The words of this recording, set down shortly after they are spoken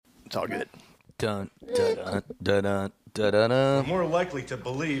It's all good. Dun, dun, dun, dun, dun, dun, dun, dun. We're more likely to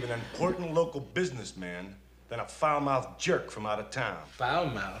believe an important local businessman than a foul-mouthed jerk from out of town. Foul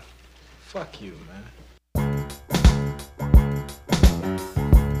mouth? Fuck you, man.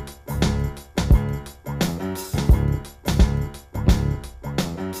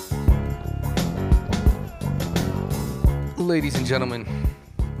 Ladies and gentlemen,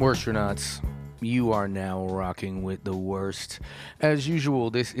 worstronauts, you are now rocking with the worst. As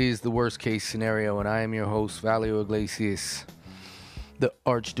usual, this is the worst case scenario, and I am your host, Valio Iglesias, the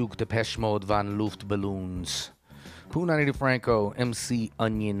Archduke Depeche Mode Van Luftballoons, Punani DeFranco, MC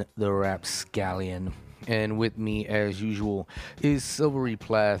Onion, the Rapscallion, and with me, as usual, is Silvery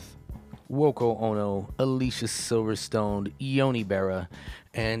Plath, Woko Ono, Alicia Silverstone, Yoni Berra,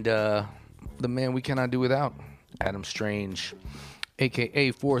 and the man we cannot do without, Adam Strange, a.k.a.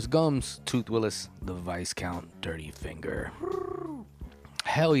 Forrest Gums, Tooth Willis, the Viscount Dirty Finger.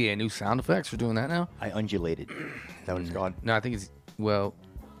 Hell yeah, new sound effects for doing that now? I undulated. Is that what it's called? No, I think it's, well,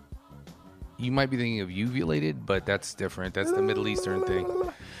 you might be thinking of uvulated, but that's different. That's the Middle Eastern thing.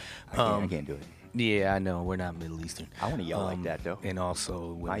 I can't do it. Yeah, I know. We're not Middle Eastern. I want to yell like that, though. And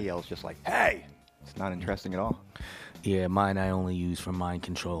also, My yell's just like, hey! It's not interesting at all. yeah, mine I only use for mind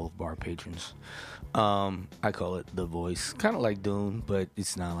control of bar patrons. I call it the voice. Kind of like Dune, but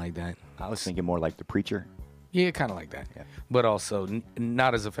it's not like that. I was thinking more like the preacher. Yeah, kind of like that. Yeah. But also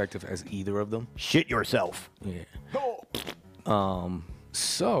not as effective as either of them. Shit yourself. Yeah.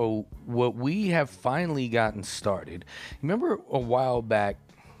 So what we have finally gotten started. Remember a while back,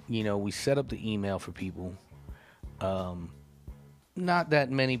 you know, we set up the email for people. Not that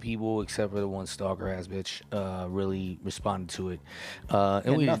many people, except for the one stalker ass bitch, really responded to it.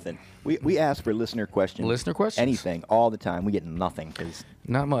 And we Nothing. We ask for listener questions. Listener questions? Anything, all the time. We get nothing. Cause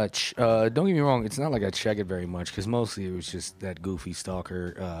Not much. Don't get me wrong. It's not like I check it very much because mostly it was just that goofy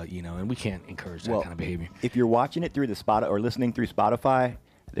stalker, you know, and we can't encourage that kind of behavior. If you're watching it through the spot or listening through Spotify,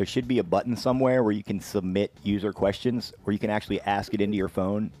 there should be a button somewhere where you can submit user questions, where you can actually ask it into your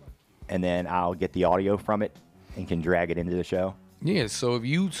phone, and then I'll get the audio from it and can drag it into the show. Yeah, so if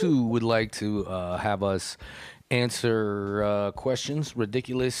you too would like to have us answer questions,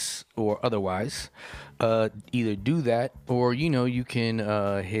 ridiculous or otherwise, either do that or, you know, you can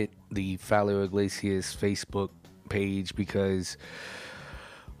hit the Falio Iglesias Facebook page because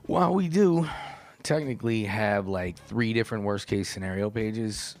while we do technically have like 3 different worst case scenario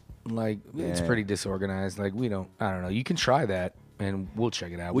pages, like it's pretty disorganized. Like I don't know. You can try that. And we'll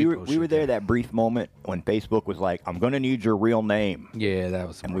check it out. We were there that brief moment when Facebook was like, I'm going to need your real name. Yeah, that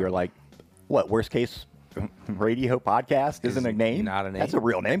was. And we were like, what, worst case radio podcast isn't a name? Not a name. That's a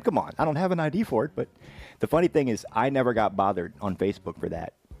real name. Come on. I don't have an ID for it. But the funny thing is I never got bothered on Facebook for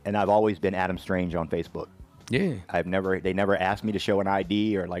that. And I've always been Adam Strange on Facebook. Yeah. They never asked me to show an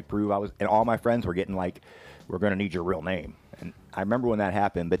ID or like prove I was, and all my friends were getting like, we're going to need your real name. And I remember when that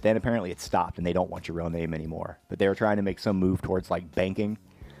happened, but then apparently it stopped and they don't want your real name anymore. But they were trying to make some move towards like banking,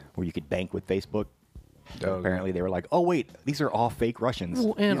 where you could bank with Facebook. So apparently they were like, oh wait, these are all fake Russians.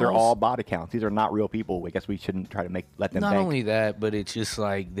 Well, These are all bot accounts. These are not real people. I guess we shouldn't try to let them Not bank. only that, but it's just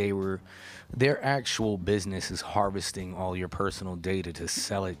like their actual business is harvesting all your personal data to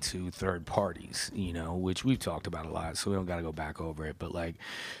sell it to third parties, you know, which we've talked about a lot, so we don't got to go back over it. But like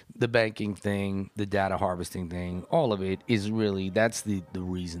the banking thing, the data harvesting thing, all of it is really, that's the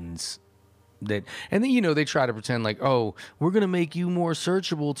reasons that, and then, you know, they try to pretend like, oh, we're going to make you more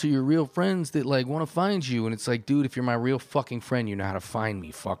searchable to your real friends that like want to find you. And it's like, dude, if you're my real fucking friend, you know how to find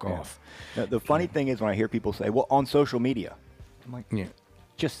me. Fuck off. The funny thing is when I hear people say, well, on social media, I'm like, Yeah.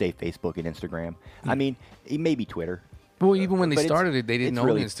 just say Facebook and Instagram. I mean, it may be Twitter. Well, even when they But it's- started it, they didn't it's own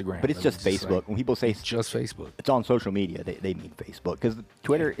really- Instagram. But it's It just was Facebook. like, When people say it's just Facebook. it's on social media, they mean Facebook, because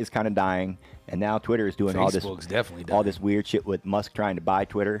Twitter is kind of dying, and now Twitter is doing Facebook's definitely all dying. this weird shit with Musk trying to buy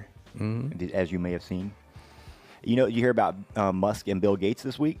Twitter, as you may have seen. You know, you hear about Musk and Bill Gates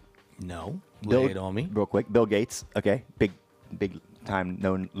this week? No. Lay it on me. Real quick. Bill Gates, okay, big time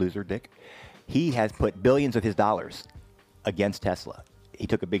known loser, dick. He has put billions of his dollars against Tesla. He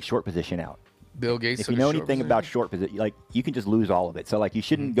took a big short position out. Bill Gates. If you know anything about short position, like you can just lose all of it. So like you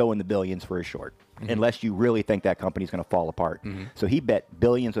shouldn't go in the billions for a short unless you really think that company's going to fall apart. So he bet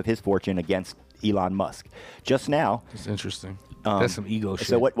billions of his fortune against Elon Musk. Just now, It's interesting. That's some ego shit.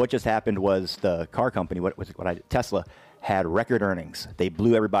 so what just happened was the car company, Tesla, had record earnings. They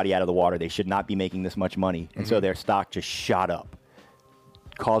blew everybody out of the water. They should not be making this much money, and so their stock just shot up,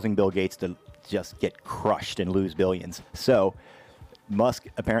 causing Bill Gates to just get crushed and lose billions. So Musk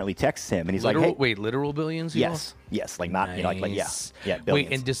apparently texts him, and he's Literal, like, "Hey, wait, literal billions? You yes, yes, like not, you know, like yeah, Nice. yeah, Wait,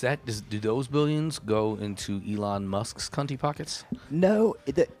 billions." and do those billions go into Elon Musk's cunty pockets? No,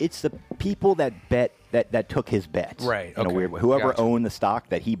 it's the people that bet that took his bet. Right, In a okay, weird way. Whoever gotcha. owned the stock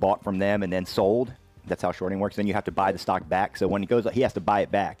that he bought from them and then sold. That's how shorting works. Then you have to buy the stock back. So when he goes, he has to buy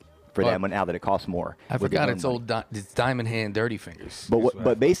it back for Well, them now that it costs more. I with his forgot own it's money. it's Diamond Hand Dirty Fingers. But is what, what I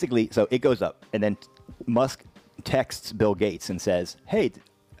but basically, so it goes up, and then Musk texts Bill Gates and says, "Hey,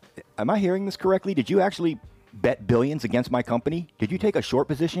 am I hearing this correctly? Did you actually bet billions against my company? Did you take a short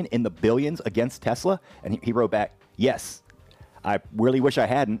position in the billions against Tesla?" And he wrote back, "Yes. I really wish I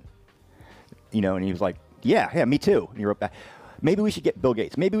hadn't." You know, and he was like, "Yeah, me too." And he wrote back, "Maybe we should get Bill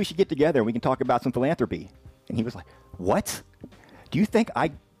Gates. Maybe we should get together and we can talk about some philanthropy." And he was like, "What? Do you think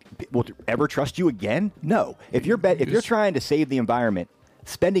I will ever trust you again? No. If you're trying to save the environment,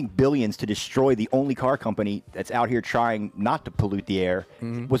 spending billions to destroy the only car company that's out here trying not to pollute the air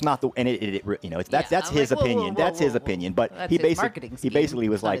was not the and it you know, that's I'm his like, whoa, opinion. whoa, That's whoa, his whoa. opinion. But That's he his marketing scheme. basically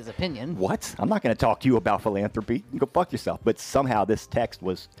was It's not like, his opinion. "What? I'm not going to talk to you about philanthropy. You go fuck yourself." But somehow this text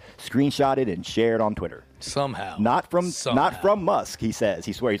was screenshotted and shared on Twitter. Somehow. Not from Somehow. Musk, he says.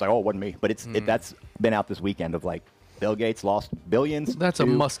 He swears. He's like, "Oh, it wasn't me." But that's been out this weekend of like Bill Gates lost billions. That's a to-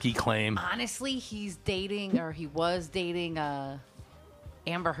 musky claim. Honestly, he's dating, or he was dating,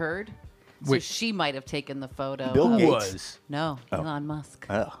 Amber Heard. So Wait. she might have taken the photo. Bill of- Gates? Was. No, Elon Musk.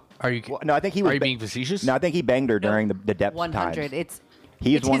 Oh. Are you? Well, no, I think he was. Are you being facetious? No, I think he banged her during the depth 100. times. It's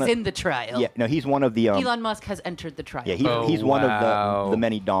He's one his of- in the trial. Yeah, no, he's one of the. Elon Musk has entered the trial. Yeah, Oh, he's one wow. of the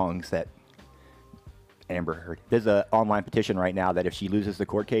many dongs that Amber Heard. There's an online petition right now that if she loses the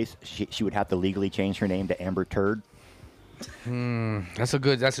court case, she would have to legally change her name to Amber Turd. That's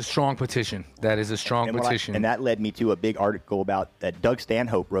a strong petition. That is a strong And, petition. and that led me to a big article about that Doug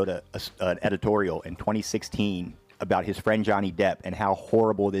Stanhope wrote an editorial in 2016 about his friend Johnny Depp and how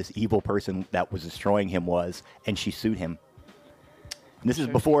horrible this evil person that was destroying him was, and she sued him. And this is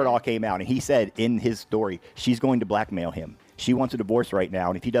before it all came out, and he said in his story, she's going to blackmail him. She wants a divorce right now,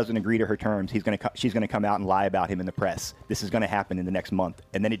 and if he doesn't agree to her terms, she's going to come out and lie about him in the press. This is going to happen in the next month.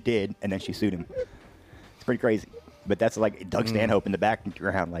 And then it did, and then she sued him. It's pretty crazy. But that's like Doug Stanhope in the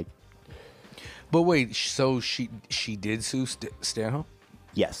background, like, But wait, so she did sue Stanhope?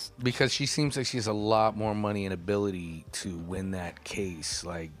 yes. Because she seems like she has a lot more money and ability to win that case.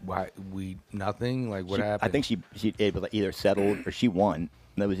 Like, why nothing? Like, what happened? I think she it was either settled or she won.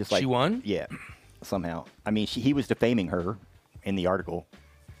 And it was just like She won? Yeah, somehow. I mean, he was defaming her in the article.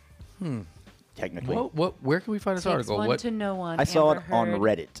 Technically, Where can we find this Takes article? one What? to know one. I saw it Amber on Heard.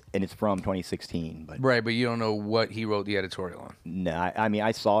 Reddit, and it's from 2016. But Right, but you don't know what he wrote the editorial on. no, I mean,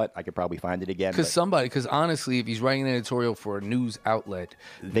 I saw it. I could probably find it again. Because honestly, if he's writing an editorial for a news outlet,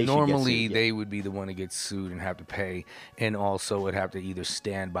 They should get normally sued, yeah. they would be the one to get sued and have to pay, and also would have to either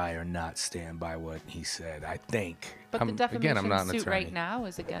stand by or not stand by what he said. I think. But the defamation again, I'm not an suit attorney. right now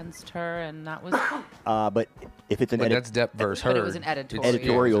is against her, and that was but if it's an But edit, that's Depp versus But her. it was an editorial.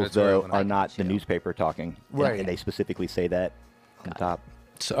 editorials, editorial though, and are I- not the you. newspaper talking. Right. And they specifically say that on the top.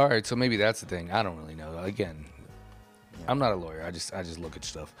 So, all right, so maybe that's the thing. I don't really know. Again, I'm not a lawyer. I just look at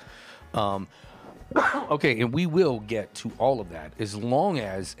stuff. Okay, and we will get to all of that as long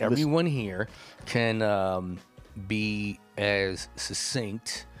as everyone here can be as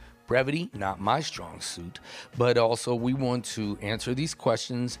succinct. Brevity, not my strong suit, but also we want to answer these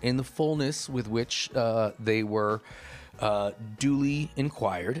questions in the fullness with which they were duly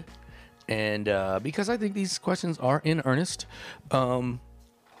inquired. And because I think these questions are in earnest.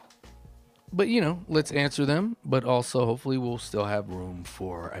 But, let's answer them. But also, hopefully, we'll still have room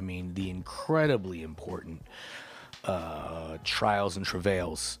for, the incredibly important trials and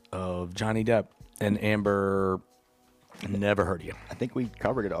travails of Johnny Depp and Amber. Never heard of you. I think we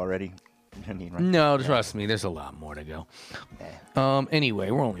covered it already. I mean, right? No, trust me, there's a lot more to go. Anyway,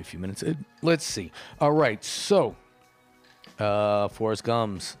 we're only a few minutes in. Let's see. All right, so Forrest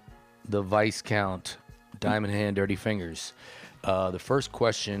Gum's The Vice Count, Diamond Hand, Dirty Fingers. The first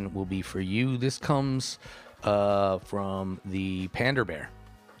question will be for you. This comes from the Pander Bear,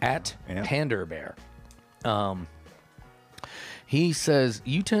 at Yeah. Pander Bear. He says,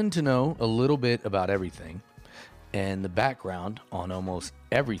 you tend to know a little bit about everything and the background on almost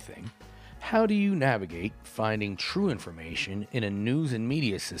everything. How do you navigate finding true information in a news and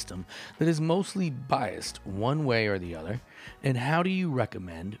media system that is mostly biased one way or the other? And how do you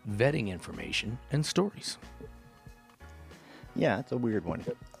recommend vetting information and stories? Yeah, it's a weird one.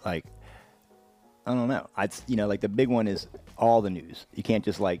 Like, I don't know. Like the big one is all the news. You can't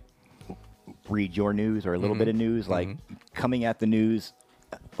just like read your news or a little bit of news. Like coming at the news,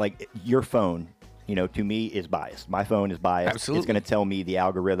 like your phone, to me is biased. My phone is biased. Absolutely. It's going to tell me the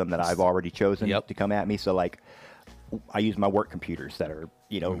algorithm that I've already chosen to come at me. So like, I use my work computers that are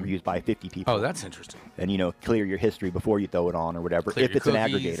used by 50 people. Oh, that's interesting. And clear your history before you throw it on or whatever. Clear if your it's an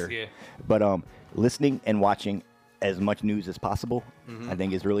cookies, aggregator. yeah. But listening and watching as much news as possible, I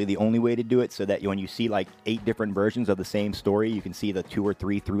think is really the only way to do it. So that when you see like 8 different versions of the same story, you can see the 2 or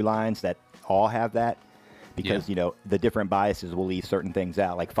 3 through lines that all have that. Because the different biases will leave certain things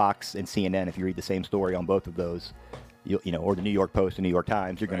out. Like Fox and CNN, if you read the same story on both of those, or the New York Post and New York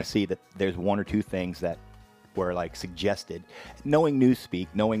Times, you're going to see that there's 1 or 2 things that were like suggested. Knowing newspeak,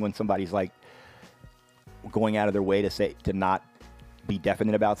 knowing when somebody's like going out of their way to not be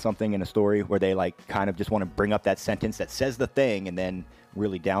definite about something in a story, where they like kind of just want to bring up that sentence that says the thing and then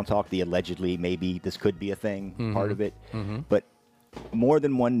really down talk the allegedly maybe this could be a thing part of it. But more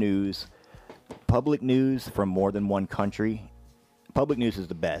than one news, public news from more than one country, public news is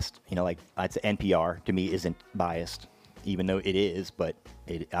the best. Like I'd say NPR to me isn't biased, even though it is, but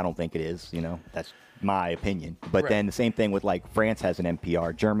I don't think it is. That's my opinion. But then the same thing with like France has an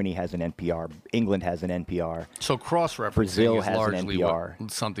NPR, Germany has an NPR, England has an NPR. So cross-referencing Brazil is has an largely NPR.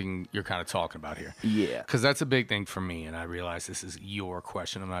 something you're kind of talking about here. Yeah. Because that's a big thing for me, and I realize this is your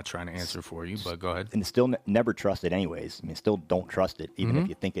question. I'm not trying to answer for you, but go ahead. And still never trust it anyways. I mean, still don't trust it, even if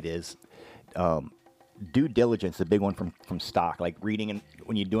you think it is. Due diligence, a big one from stock. Like reading, and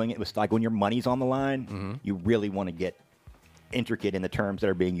when you're doing it, it's like when your money's on the line, you really want to get intricate in the terms that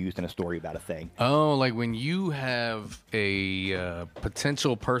are being used in a story about a thing. Oh, like when you have a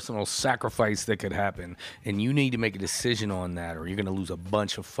potential personal sacrifice that could happen and you need to make a decision on that, or you're going to lose a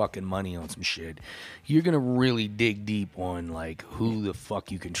bunch of fucking money on some shit, you're going to really dig deep on like who the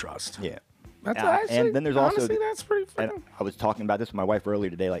fuck you can trust. Yeah. That's actually, and then there's also, honestly, that's pretty and fucking... I was talking about this with my wife earlier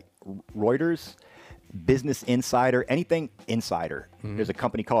today, like Reuters, Business Insider, anything Insider. There's a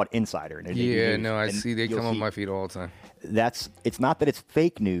company called Insider. And I and see. They you'll come on see- my feed all the time. it's not that it's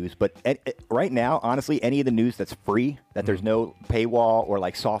fake news, but right now, honestly, any of the news that's free, that there's no paywall or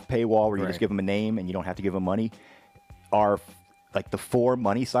like soft paywall where you just give them a name and you don't have to give them money, are like the 4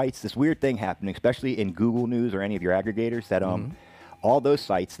 money sites. This weird thing happening, especially in Google News or any of your aggregators, that all those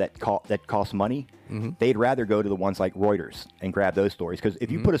sites that cost money, they'd rather go to the ones like Reuters and grab those stories. Because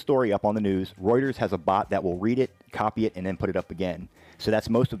if you put a story up on the news, Reuters has a bot that will read it, copy it, and then put it up again. So that's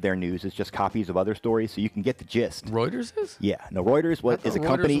most of their news. It's just copies of other stories, so you can get the gist. Reuters is? Yeah. No, Reuters is a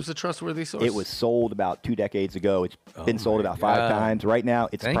company. Reuters was a trustworthy source. It was sold about 2 decades ago. It's been sold my about 5 God. times. Right now,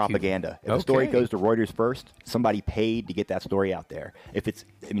 it's Thank you. propaganda. If a story Okay. goes to Reuters first, somebody paid to get that story out there. If it's,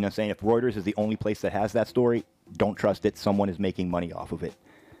 I'm saying, if Reuters is the only place that has that story, don't trust it. Someone is making money off of it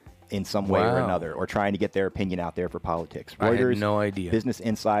in some way or Wow. another, or trying to get their opinion out there for politics. I had Reuters, no idea. Business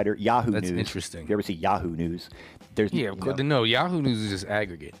Insider, Yahoo That's News. interesting. If you ever see Yahoo News, there's Yeah, no, Yahoo News is just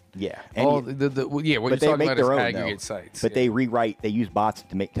aggregate. yeah. All And what you're but they talking make about is their own aggregate though. sites. But yeah. they rewrite. They use bots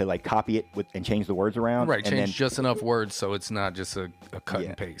to like copy it and change the words around. right, and change then, just enough words so it's not just a cut Yeah.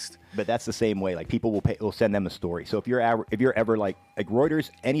 and paste. But that's the same way. Like people will send them a story. So if you're ever like Reuters,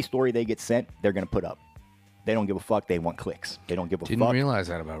 any story they get sent, they're gonna put up. They don't give a fuck. They want clicks. They don't give a Didn't fuck. realize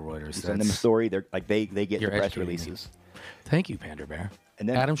that about Reuters. You send them a story. They're like they get the You're press educating me. releases. Thank you, Panda Bear. And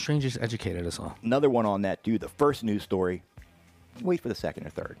then- Adam Strange has educated us all. Another one on that, dude. The first news story. Wait for the second or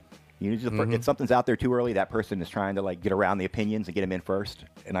third. If something's out there too early, that person is trying to like get around the opinions and get them in first.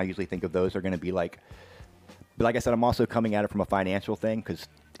 And I usually think of those are going to be like. But like I said, I'm also coming at it from a financial thing because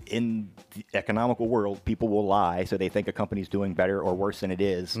in the economical world, people will lie, so they think a company's doing better or worse than it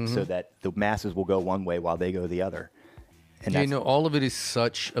is, so that the masses will go one way while they go the other. And Yeah, that's, all of it is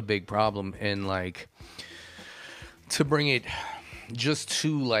such a big problem, and like to bring it just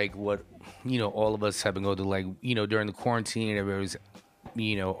to like what all of us have been going through, like during the quarantine, everybody was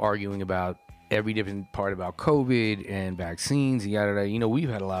arguing about every different part about COVID and vaccines, yada yada. We've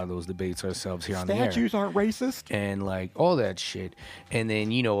had a lot of those debates ourselves here on the air. statues aren't racist. And like all that shit. And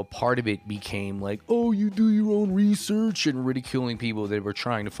then, a part of it became like, oh, you do your own research, and ridiculing people that were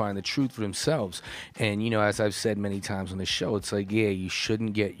trying to find the truth for themselves. And, as I've said many times on the show, it's like, yeah, you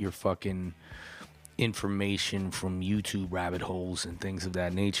shouldn't get your fucking information from YouTube rabbit holes and things of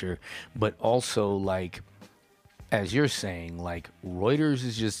that nature. But also, like, as you're saying, like, Reuters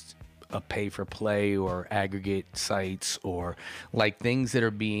is just a pay-for-play or aggregate sites, or like things that are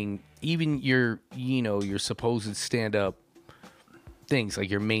being, even your supposed stand-up things, like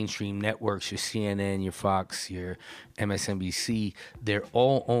your mainstream networks, your CNN, your Fox, your MSNBC, they're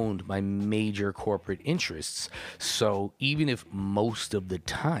all owned by major corporate interests. So even if most of the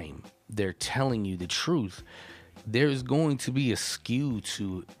time they're telling you the truth, there's going to be a skew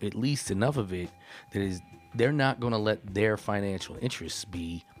to at least enough of it that is, they're not going to let their financial interests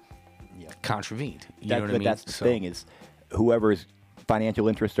be contravened. You That, know what I but mean? that's the So- thing is, whoever's financial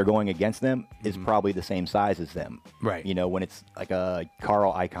interests are going against them is probably the same size as them. Right. You know, when it's like a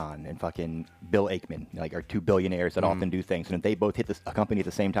Carl Icahn and fucking Bill Ackman, like are two billionaires that often do things, and if they both hit a company at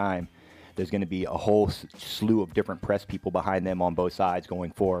the same time, there's going to be a whole slew of different press people behind them on both sides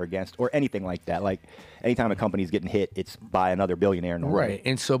going for or against or anything like that. Like anytime a company's getting hit, it's by another billionaire normally. Right.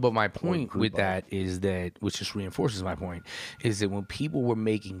 And so, but my point group with of that is that, which just reinforces my point, is that when people were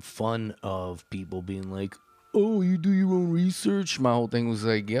making fun of people being like, oh, you do your own research, my whole thing was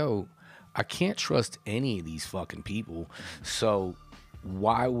like, yo, I can't trust any of these fucking people. So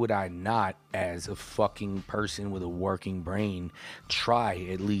why would I not, as a fucking person with a working brain, try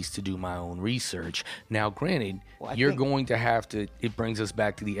at least to do my own research? Now, granted, Well, I you're think- going to have to, it brings us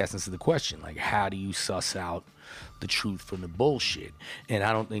back to the essence of the question. Like, how do you suss out the truth from the bullshit? And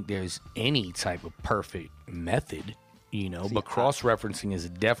I don't think there's any type of perfect method, you know, but cross-referencing is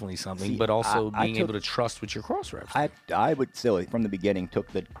definitely something, See, but also I being took- able to trust what you're cross-referencing. I would still, from the beginning,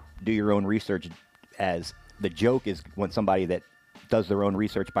 took the do your own research as the joke is when somebody that does their own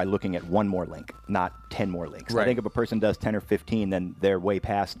research by looking at one more link, not 10 more links. Right. I think if a person does 10 or 15, then they're way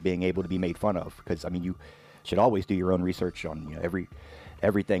past being able to be made fun of. Because, I mean, you should always do your own research on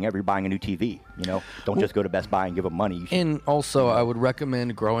everything, buying a new TV. You know, don't just go to Best Buy and give them money. You should, And also, I would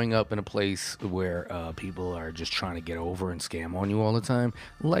recommend growing up in a place where people are just trying to get over and scam on you all the time,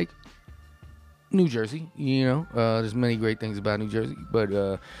 like New Jersey. You know, there's many great things about New Jersey, but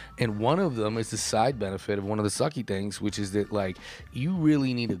and one of them is the side benefit of one of the sucky things, which is that like you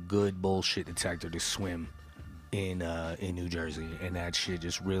really need a good bullshit detector to swim in New Jersey, and that shit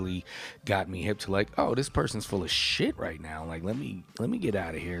just really got me hip to like, oh, this person's full of shit right now. Like, let me get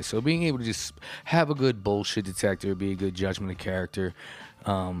out of here. So being able to just have a good bullshit detector, be a good judgment of character.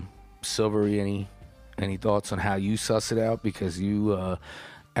 Silvery, any thoughts on how you suss it out? Because you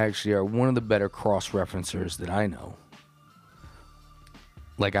actually are one of the better cross-referencers that I know.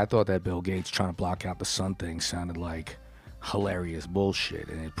 Like, I thought that Bill Gates trying to block out the sun thing sounded like hilarious bullshit,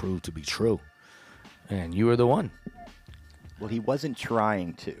 and it proved to be true. And you were the one. well, he wasn't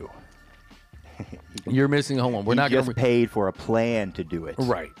trying to. You're missing. Hold on, we're He not just going paid for a plan to do it.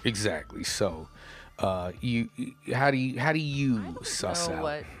 Right, exactly. So, how do you suss know out?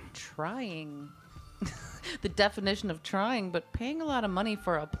 what trying the definition of trying, but paying a lot of money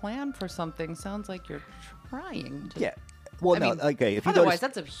for a plan for something sounds like you're trying to. Yeah. Well, I no, mean, okay. If you go otherwise, to,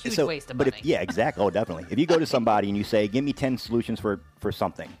 that's a huge so, waste of but money. yeah, exactly. Oh, definitely. If you go to somebody and you say, "Give me 10 solutions for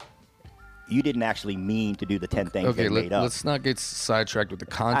something," you didn't actually mean to do the 10 things Okay, they made up. let's not get sidetracked with the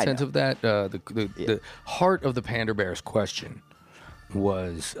content know. of that. The heart of the Panda Bears question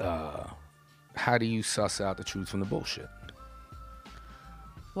was, how do you suss out the truth from the bullshit?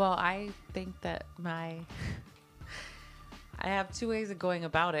 Well, I think that I have two ways of going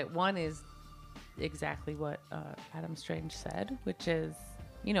about it. One is exactly what Adam Strange said, which is,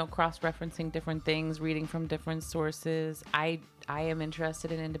 you know, cross-referencing different things, reading from different sources. I am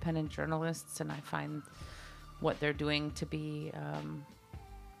interested in independent journalists, and I find what they're doing to be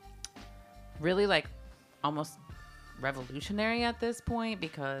really like almost revolutionary at this point,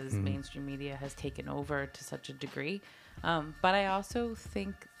 because mainstream media has taken over to such a degree. But I also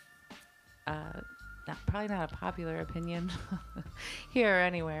think, probably not a popular opinion here or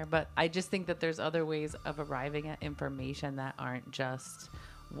anywhere, but I just think that there's other ways of arriving at information that aren't just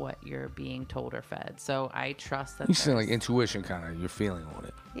what you're being told or fed. So I trust that. You sound like there's- intuition, kind of. You're feeling on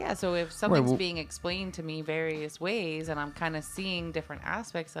it. yeah, so if something's well- being explained to me various ways and I'm kind of seeing different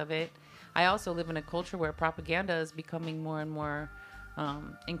aspects of it, I also live in a culture where propaganda is becoming more and more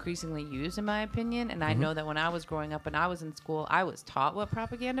increasingly used, in my opinion. And I know that when I was growing up and I was in school, I was taught what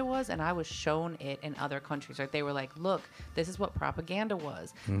propaganda was, and I was shown it in other countries. Right? They were like, look, this is what propaganda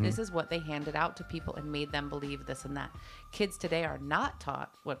was. This is what they handed out to people and made them believe this and that. Kids today are not taught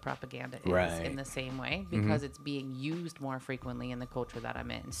what propaganda is Right. in the same way, because it's being used more frequently in the culture that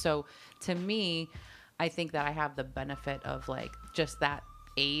I'm in. So to me, I think that I have the benefit of like just that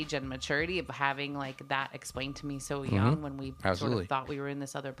age and maturity of having like that explained to me so young when we Absolutely. sort of thought we were in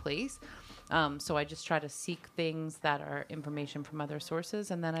this other place. So I just try to seek things that are information from other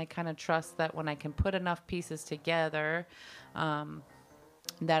sources, and then I kind of trust that when I can put enough pieces together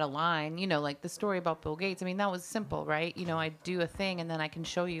that align, you know, like the story about Bill Gates. I mean, that was simple, right? You know, I do a thing and then I can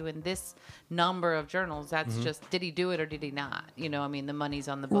show you in this number of journals. That's just, did he do it or did he not? You know, I mean, the money's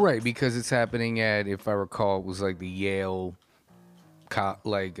on the books. Right, because it's happening at, if I recall, it was like the Yale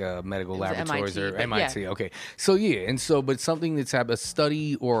medical was laboratories MIT, or but MIT. yeah. Okay. So yeah, and so but something that's happened, a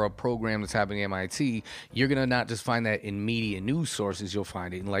study or a program that's happening at MIT, you're gonna not just find that in media news sources, you'll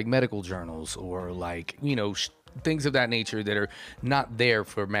find it in like medical journals or like, you know, things of that nature that are not there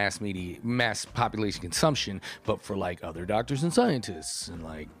for mass population consumption, but for like other doctors and scientists and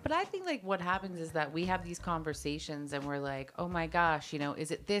like. But I think like what happens is that we have these conversations and we're like, oh my gosh,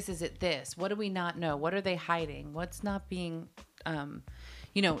 is it this? Is it this? What do we not know? What are they hiding? What's not being,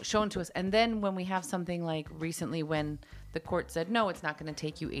 shown to us? And then when we have something like recently when the court said, no, it's not going to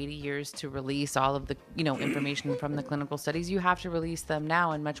take you 80 years to release all of the, information from the clinical studies. You have to release them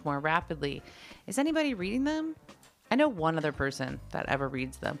now and much more rapidly. Is anybody reading them? I know one other person that ever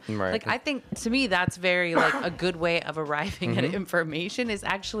reads them. Right. Like, I think to me, that's very like a good way of arriving at information is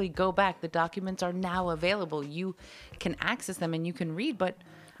actually go back. The documents are now available. You can access them and you can read, but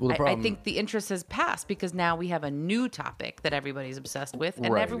I think the interest has passed because now we have a new topic that everybody's obsessed with and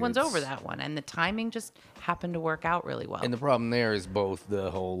Right, everyone's it's- over that one. And the timing just happened to work out really well. And the problem there is both the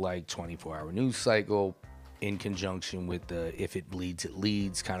whole like 24-hour news cycle in conjunction with the if it bleeds, it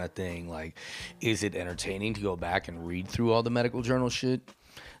leads kind of thing. Like, is it entertaining to go back and read through all the medical journal shit?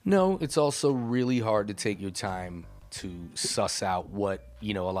 No, it's also really hard to take your time to suss out what,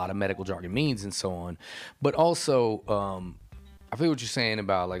 a lot of medical jargon means and so on. But also, I feel what you're saying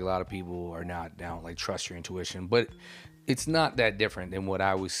about like a lot of people are not down, like trust your intuition, but it's not that different than what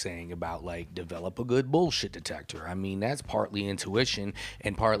I was saying about like develop a good bullshit detector. I mean, that's partly intuition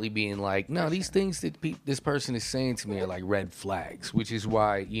and partly being like, no, these things that this person is saying to me are like red flags, which is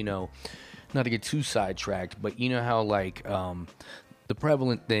why, not to get too sidetracked, but you know how like, the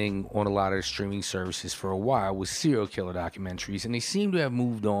prevalent thing on a lot of the streaming services for a while was serial killer documentaries, and they seem to have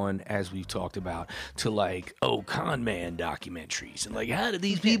moved on, as we've talked about, to like, con man documentaries, and like, how did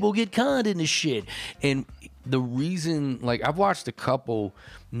these people get conned into shit? And the reason, like, I've watched a couple,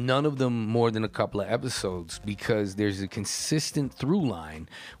 none of them more than a couple of episodes, because there's a consistent through line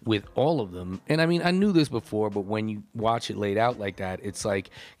with all of them. And I mean, I knew this before, but when you watch it laid out like that, it's like,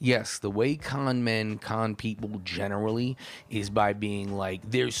 yes, the way con men con people generally is by being like,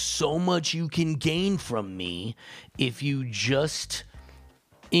 there's so much you can gain from me if you just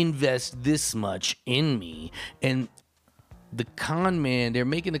invest this much in me. And the con man, they're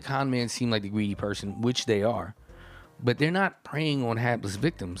making the con man seem like the greedy person, which they are, but they're not preying on hapless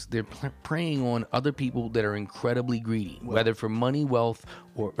victims. They're preying on other people that are incredibly greedy, whether for money, wealth,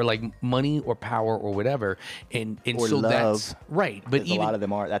 or like money or power or whatever. And Or so love. that's right. But Because a lot of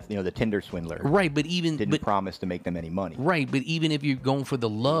them are. That's the Tinder swindler. right. But even Didn't but, promise to make them any money. right. But even if you're going for the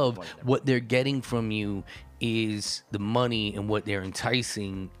love, what they're getting from you is the money, and what they're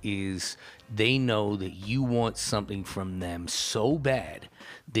enticing is they know that you want something from them so bad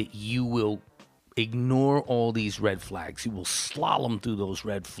that you will ignore all these red flags. You will slalom through those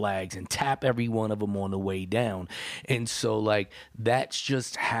red flags and tap every one of them on the way down. And so, like, that's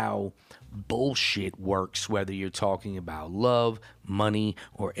just how bullshit works, whether you're talking about love, money,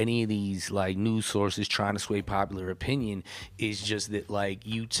 or any of these like news sources trying to sway popular opinion. Is just that like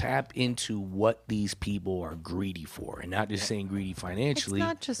you tap into what these people are greedy for, and not just saying greedy financially. It's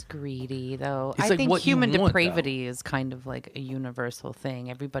not just greedy, though. It's I like think what you human want, depravity is kind of like a universal thing.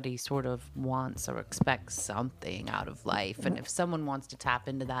 Everybody sort of wants or expects something out of life, and if someone wants to tap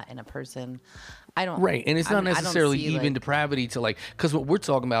into that in a person, I don't. Right, and it's not I don't necessarily see, even like- depravity to like, because what we're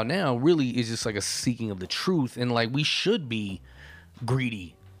talking about now really is just like a seeking of the truth, and like we should be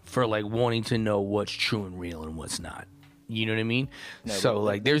greedy for like wanting to know what's true and real and what's not. You know what I mean? No, So but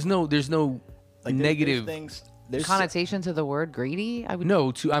like, there's no Like, there's negative things. There's connotation to the word greedy. I would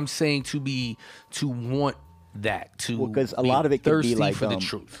No, I'm saying to want that to because a be lot of it could thirsty be like for the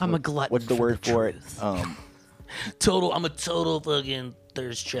truth. I'm a glutton. What's the for word for it? truth. I'm a total fucking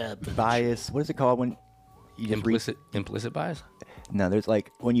thirst trap. Bias. What is it called when you just read? Implicit bias. No, there's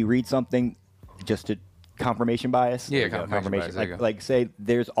like when you read something just to confirmation bias. Yeah, There you go, confirmation bias, there you Like, go. like say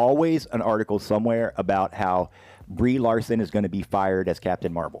there's always an article somewhere about how Brie Larson is going to be fired as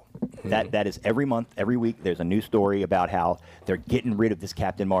Captain Marvel. Mm-hmm. That is every month, every week. There's a new story about how they're getting rid of this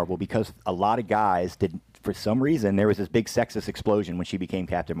Captain Marvel because a lot of guys did. For some reason, there was this big sexist explosion when she became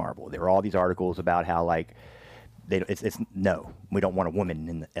Captain Marvel. There were all these articles about how like. No, we don't want a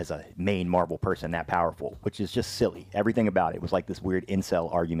woman as a main Marvel person that powerful, which is just silly. Everything about it was like this weird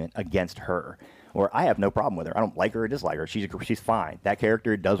incel argument against her. Or I have no problem with her. I don't like her or dislike her. She's fine. That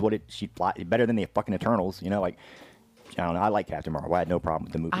character does what she better than the fucking Eternals. Like I don't know. I like Captain Marvel. I had no problem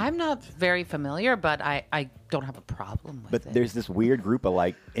with the movie. I'm not very familiar, but I don't have a problem with But it. there's this weird group of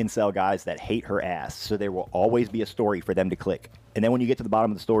like incel guys that hate her ass, so there will always be a story for them to click. And then when you get to the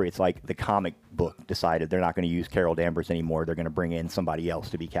bottom of the story, it's like the comic book decided they're not going to use Carol Danvers anymore. They're going to bring in somebody else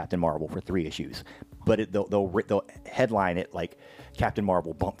to be Captain Marvel for 3 issues. But they'll headline it like Captain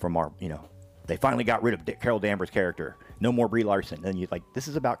Marvel bump from Marvel. They finally got rid of Carol Danvers' character. no more Brie Larson. And you're like, this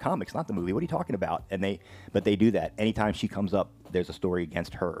is about comics, not the movie. What are you talking about? But they do that. Anytime she comes up, there's a story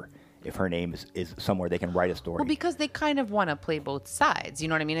against her. If her name is somewhere, they can write a story. Well, because they kind of want to play both sides. You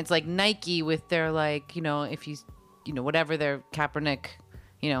know what I mean? It's like Nike with their, like, you know, if you know, whatever their Kaepernick,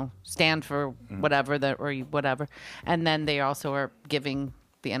 you know, stand for whatever or whatever. And then they also are giving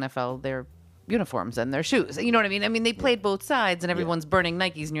the NFL their uniforms and their shoes. You know what I mean? I mean, they played both sides, and everyone's burning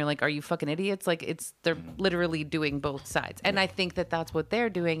Nikes, and you're like, are you fucking idiots? Like, they're literally doing both sides. And I think that that's what they're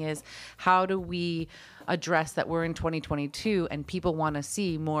doing is, how do we address that we're in 2022 and people want to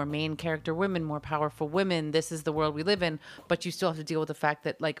see more main character women, more powerful women. This is the world we live in, but you still have to deal with the fact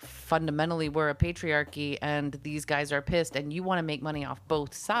that, like, fundamentally we're a patriarchy and these guys are pissed, and you want to make money off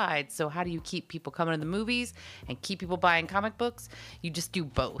both sides. So how do you keep people coming to the movies and keep people buying comic books? You just do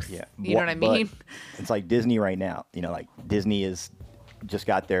both. Yeah. You know what I mean? It's like Disney right now. You know, like Disney is just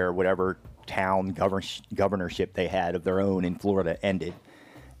got their whatever town governorship they had of their own in Florida ended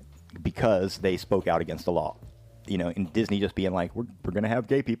because they spoke out against the law. You know, and Disney just being like, we're going to have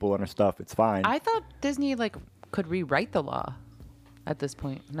gay people on our stuff. It's fine. I thought Disney, like, could rewrite the law at this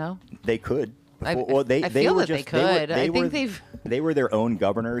point. No? They could. I they feel were that they just, could. They I were, think they've... They were their own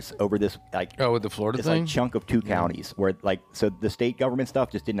governors over this, like... Oh, with the Florida this, thing? like, chunk of 2 counties where, like, so the state government stuff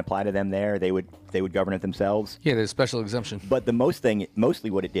just didn't apply to them there. They would govern it themselves. Yeah, there's a special exemption. But the mostly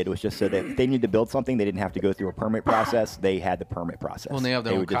what it did was just so that if they needed to build something, they didn't have to go through a permit process. They had the permit process. Well, and they have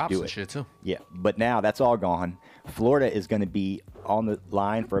their own would just cops do and it. shit, too. Yeah, but now that's all gone. Florida is going to be on the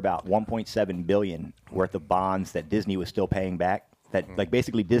line for about $1.7 billion worth of bonds that Disney was still paying back. That, like,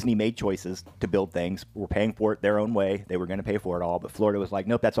 basically Disney made choices to build things. We're paying for it their own way. They were going to pay for it all, but Florida was like,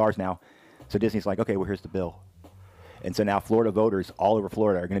 nope, that's ours now. So Disney's like, okay, well, here's the bill. And so now Florida voters all over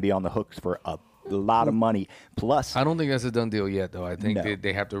Florida are going to be on the hooks for a lot of money. Plus, I don't think that's a done deal yet, though. I think No. that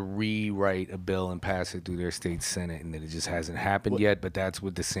they have to rewrite a bill and pass it through their state senate, and that it just hasn't happened yet. But that's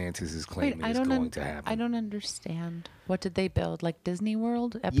what DeSantis is claiming is going to happen. I don't understand. What did they build? Like Disney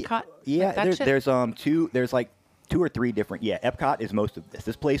World? Epcot? yeah, Like that shit? there's like 2 or 3 different. Yeah, Epcot is most of this.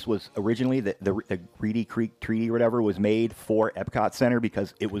 This place was originally the Reedy Creek Treaty or whatever was made for Epcot Center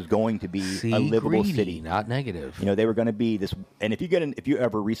because it was going to be See, a livable greedy, city. not negative. You know, they were going to be this. And if you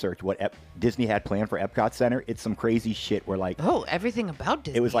ever research what Disney had planned for Epcot Center, it's some crazy shit where, like, Oh, everything about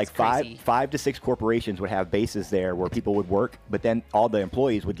Disney it was like is crazy. 5 to 6 corporations would have bases there where people would work, but then all the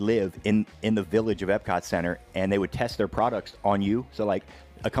employees would live in the village of Epcot Center, and they would test their products on you. So, like,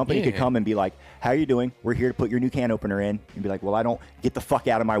 a company could Yeah. come and be like, how are you doing? We're here to put your new can opener in. And be like, well, I don't, get the fuck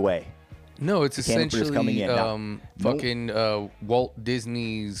out of my way. No, it's The can opener's coming essentially in. fucking Walt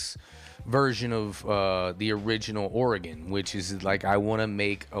Disney's version of the original Oregon, which is like, I want to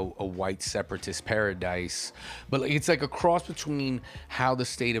make a white separatist paradise, but like, it's like a cross between how the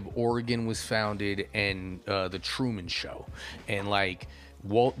state of Oregon was founded and the Truman Show. And like,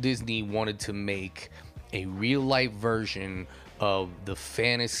 Walt Disney wanted to make a real life version of the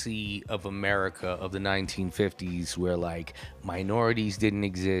fantasy of America of the 1950s, where like minorities didn't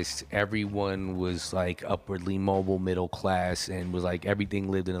exist, everyone was like upwardly mobile middle class, and was like everything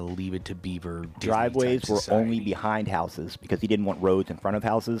lived in a Leave It to Beaver Disney Driveways type were society. only behind houses because he didn't want roads in front of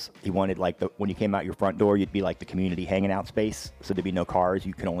houses. He wanted, like, when you came out your front door, you'd be like the community hanging out space. So there'd be no cars.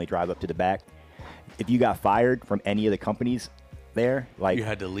 You could only drive up to the back. If you got fired from any of the companies there, like, You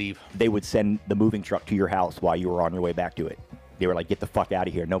had to leave. they would send the moving truck to your house while you were on your way back to it. They were like, get the fuck out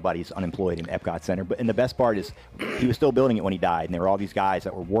of here. Nobody's unemployed in Epcot Center. And the best part is he was still building it when he died. And there were all these guys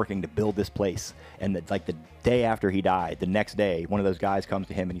that were working to build this place. And the day after he died, the next day, one of those guys comes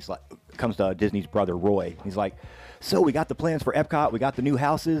to him and comes to Disney's brother, Roy. He's like, so we got the plans for Epcot. We got the new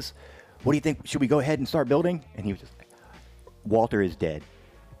houses. What do you think? Should we go ahead and start building? And he was just like, Walter is dead.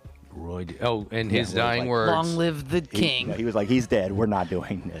 Roy. And his Roy's dying like, words. Long live the king. He was like, he's dead. We're not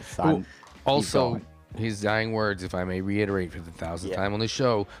doing this. Well, he's also, gone. his dying words, if I may reiterate for the 1,000th Yeah. time on the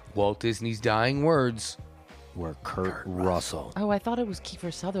show, Walt Disney's dying words were Kurt Russell. Oh, I thought it was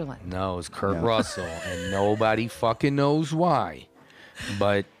Kiefer Sutherland. No, it's Kurt No. Russell, and nobody fucking knows why,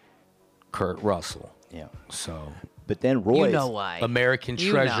 but Kurt Russell. Yeah. So, But then Roy's. You know why. American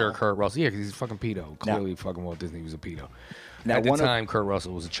You treasure, know. Kurt Russell. Yeah, because he's a fucking pedo. Clearly, fucking Walt Disney was a pedo. Now, At the one of- time, Kurt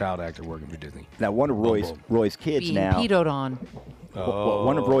Russell was a child actor working for Disney. Now, one of boom. Roy's kids Being now. pedoed on. Well,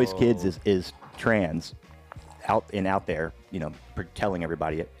 one of Roy's kids is trans, out there, you know, telling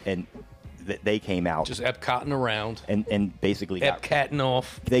everybody it, and they came out Just Epcotting around, and basically Epcatting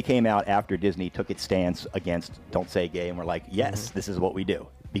off. they came out after Disney took its stance against Don't Say Gay, and we're like, yes, this is what we do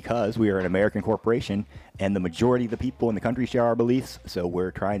because we are an American corporation, and the majority of the people in the country share our beliefs, so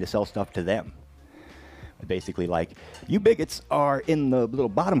we're trying to sell stuff to them. Basically, like, you bigots are in the little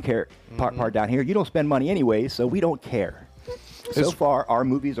bottom part down here. You don't spend money anyway, so we don't care. So far, our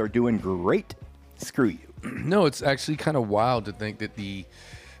movies are doing great. Screw you. No, it's actually kind of wild to think that the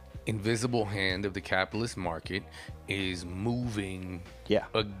invisible hand of the capitalist market is moving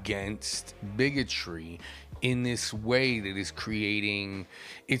against bigotry in this way that is creating.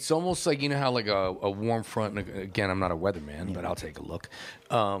 It's almost like, you know how like a warm front, and again, I'm not a weatherman, but I'll take a look.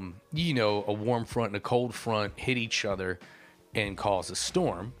 You know, a warm front and a cold front hit each other and cause a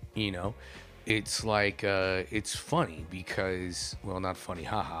storm. You know, it's like it's funny because, well, not funny,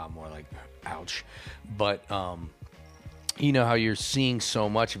 haha, more like ouch, but you know how you're seeing so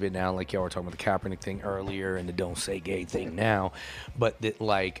much of it now, like y'all were talking about the Kaepernick thing earlier and the don't say gay thing now, but that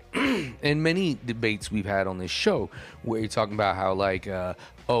like in many debates we've had on this show where you're talking about how like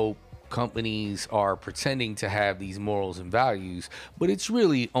companies are pretending to have these morals and values, but it's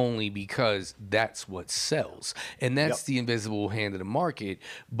really only because that's what sells, and that's the invisible hand of the market.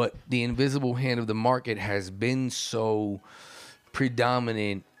 But the invisible hand of the market has been so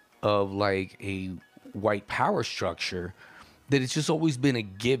predominant of like a white power structure that it's just always been a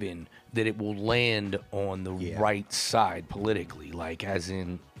given that it will land on the right side politically, like as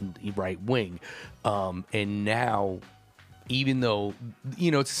in the right wing. And now, even though,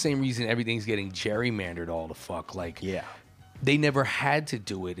 you know, it's the same reason everything's getting gerrymandered all the fuck, like, they never had to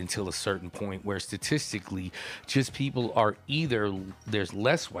do it until a certain point where statistically just people are either there's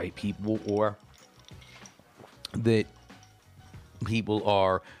less white people or that people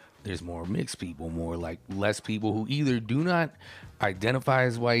are there's more mixed people, more like less people who either do not identify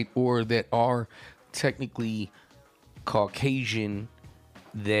as white or that are technically Caucasian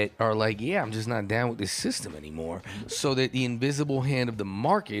that are like, yeah, I'm just not down with this system anymore. So that the invisible hand of the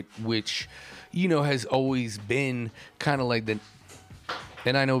market, which, you know, has always been kind of like the,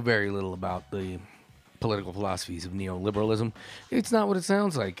 and I know very little about the political philosophies of neoliberalism. It's not what it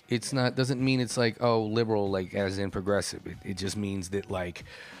sounds like. It's not, doesn't mean it's like, oh, liberal, like as in progressive. It just means that like,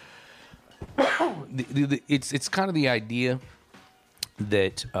 it's kind of the idea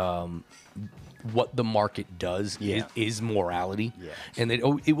that what the market does is morality, and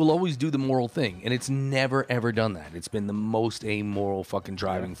it will always do the moral thing, and it's never ever done that. It's been the most amoral fucking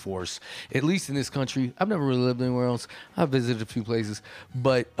driving force, at least in this country. I've never really lived anywhere else. I've visited a few places,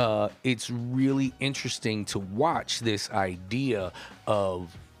 but it's really interesting to watch this idea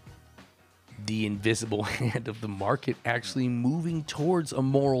of the invisible hand of the market actually moving towards a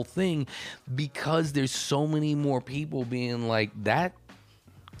moral thing, because there's so many more people being like that.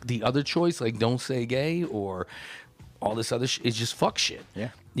 The other choice, like don't say gay or all this other shit, is just fuck shit. Yeah.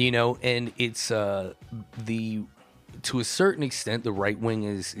 You know, and it's to a certain extent, the right wing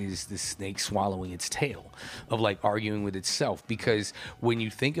is the snake swallowing its tail of like arguing with itself, because when you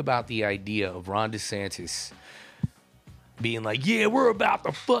think about the idea of Ron DeSantis being like, yeah, we're about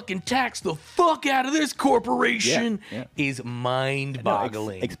to fucking tax the fuck out of this corporation, is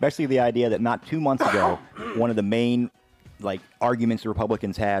mind-boggling. No, especially the idea that not 2 months ago, one of the main like arguments the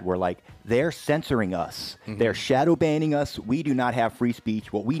Republicans had were like, they're censoring us. They're shadow banning us. We do not have free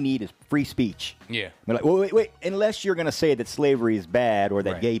speech. What we need is free speech. Yeah. We're like, well, wait. Unless you're going to say that slavery is bad or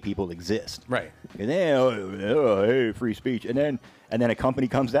that gay people exist. Right. And then, hey, free speech. And then a company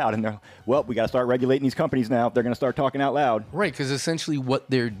comes out and they're, well, we got to start regulating these companies now if they're going to start talking out loud. Right, because essentially what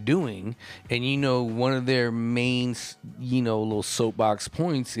they're doing, and you know, one of their main, you know, little soapbox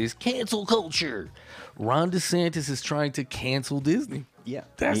points is cancel culture. Ron DeSantis is trying to cancel Disney. Yeah.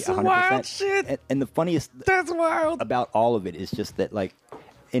 That's some wild shit. And the funniest that's wild about all of it is just that, like,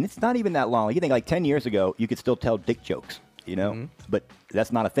 and it's not even that long. You think like 10 years ago, you could still tell dick jokes, you know, but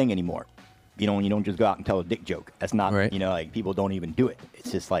that's not a thing anymore. You don't just go out and tell a dick joke. That's not, you know, like people don't even do it.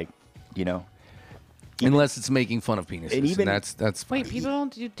 It's just like, you know. Unless it's making fun of penises. And even that's wait, people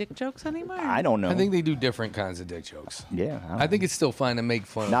don't do dick jokes anymore? I don't know. I think they do different kinds of dick jokes. Yeah. I think it's still fine to make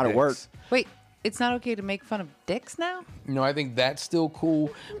fun of not dicks. at work. Wait, it's not okay to make fun of dicks now? No, I think that's still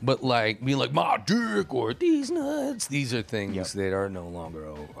cool, but like being like my dick or these nuts, these are things that are no longer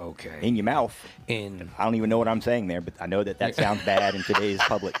okay. In your mouth. And I don't even know what I'm saying there, but I know that sounds bad in today's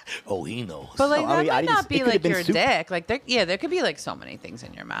public. Oh, he knows. But like that might not be like your dick. Like there could be like so many things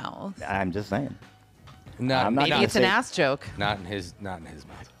in your mouth. I'm just saying. Maybe it's an ass joke. Not in his mouth.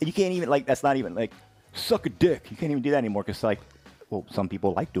 You can't even like that's not even like suck a dick. You can't even do that anymore because like. Well, some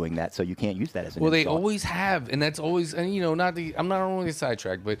people like doing that, so you can't use that as an insult. They always have, and that's always, and you know, I'm not only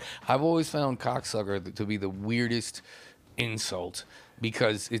sidetracked, but I've always found cocksucker to be the weirdest insult,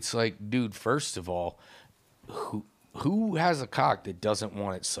 because it's like, dude, first of all, who has a cock that doesn't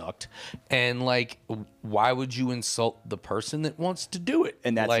want it sucked? And like, why would you insult the person that wants to do it?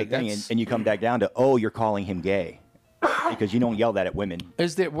 And that's like, the thing. And you come back down to, oh, you're calling him gay. Because you don't yell that at women.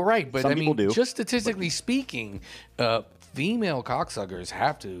 Is that right? But Some I mean, people do. just statistically speaking, female cocksuckers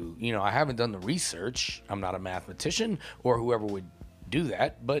have to. I haven't done the research. I'm not a mathematician or whoever would do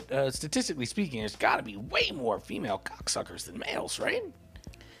that. But statistically speaking, there's got to be way more female cocksuckers than males, right?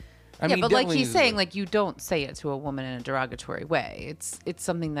 I Yeah, mean, but like definitely he's saying, like you don't say it to a woman in a derogatory way. It's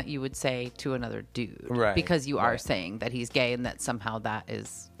something that you would say to another dude, Right, Because you are saying that he's gay and that somehow that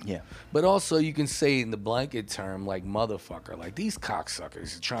is. Yeah. But also, you can say in the blanket term, like motherfucker, like these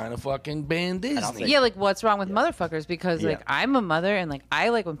cocksuckers are trying to fucking ban Disney. Yeah, like what's wrong with motherfuckers? Because like Yeah. I'm a mother and like I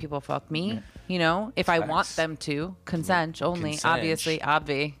like when people fuck me. If I want them to, consent only, Consent. obviously,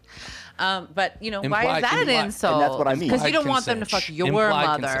 obvi. But why Implied- is that an implied- insult? And that's what I mean. Because you Implied don't want them to fuck consent. your Implied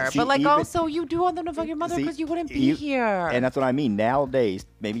mother, consent. See, but like even- also you do want them to fuck your mother See, because you wouldn't be here. And that's what I mean. Nowadays,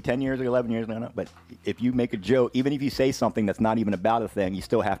 maybe 10 years or 11 years, I don't know, but if you make a joke, even if you say something that's not even about a thing, you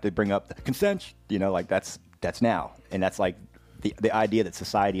still have to bring up the consent. Like that's now. And that's like the idea that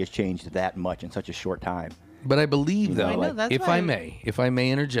society has changed that much in such a short time. But I believe, though, I know, that's if why- if I may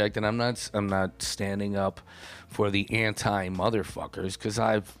interject, and I'm not standing up for the anti-motherfuckers because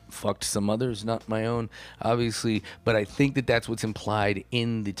I've fucked some others, not my own, obviously. But I think that that's what's implied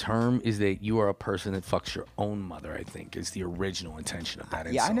in the term is that you are a person that fucks your own mother. I think is the original intention of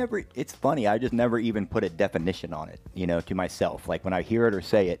that. Yeah, insult. it's funny. I just never even put a definition on it, to myself. Like when I hear it or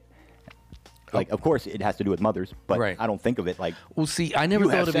say it, like, of course, it has to do with mothers, but Right. I don't think of it like, Well, see, I never you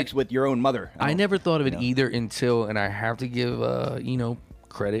thought have of sex it. with your own mother. I don't- never thought of it know. either until, and I have to give,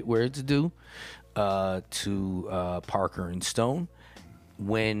 credit where it's due to Parker and Stone.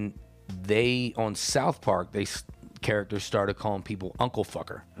 When they, on South Park, characters started calling people Uncle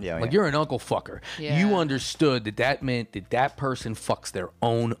Fucker. Yeah, like, yeah. you're an Uncle Fucker. Yeah. You understood that meant that person fucks their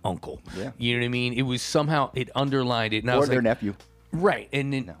own uncle. Yeah. You know what I mean? It was somehow, it underlined it. And I Or was their like, nephew. Right,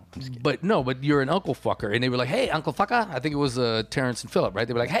 and then, but you're an Uncle Fucker, and they were like, "Hey, Uncle Fucker," I think it was Terrence and Phillip, right?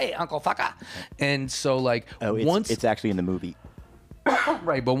 They were like, "Hey, Uncle Fucker," and so like Oh, it's actually in the movie.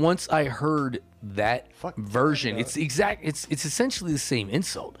 right, but once I heard that version, it's essentially the same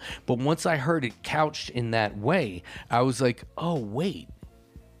insult, but once I heard it couched in that way, I was like, "Oh wait,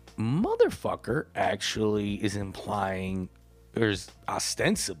 motherfucker actually is implying." Or is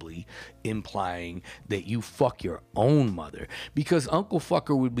ostensibly implying that you fuck your own mother. Because Uncle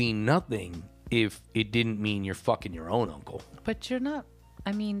Fucker would mean nothing if it didn't mean you're fucking your own uncle. But you're not.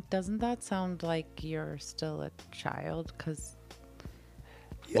 I mean, doesn't that sound like you're still a child? Because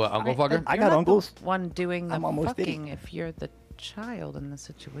Well, Uncle Fucker? I got uncles. One doing the I'm almost fucking if you're the child in the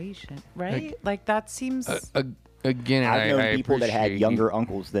situation, right? Like that seems. Again, and I've known I people that had appreciate younger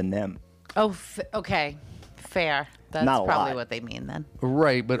uncles than them. okay, fair. That's Not a probably lot. what they mean then.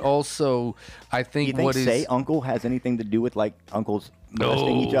 Right, but also, I think You think what is... say uncle has anything to do with like uncles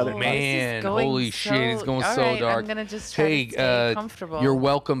molesting each other? Oh, man, going holy so- shit, it's going all so right, I'm dark. gonna just try to hey, stay comfortable. You're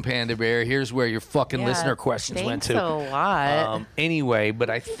welcome, Panda Bear. Here's where your fucking Yeah, listener questions went thanks to. a lot. Anyway, but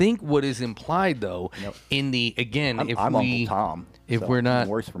I think what is implied though, in the again, if I'm we, Uncle Tom. if so we're it's not,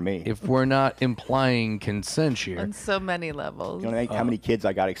 worse for me. if we're not implying consent here, On so many levels. You know how many kids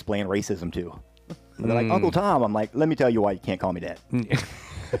I got to explain racism to? And they're like, Uncle Tom. I'm like, let me tell you why you can't call me that.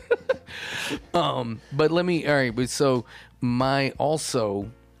 but let me, all right, but so my also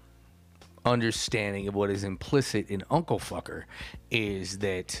understanding of what is implicit in Uncle Fucker is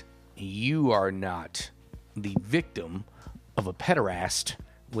that you are not the victim of a pederast,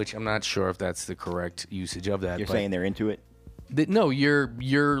 which I'm not sure if that's the correct usage of that. You're but saying they're into it? no,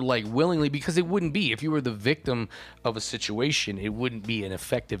 you're like willingly, because it wouldn't be if you were the victim of a situation, it wouldn't be an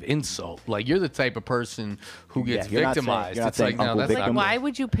effective insult. Like you're the type of person who gets you're not saying- victimized. you're not It's like saying no, Uncle that's victim. not Why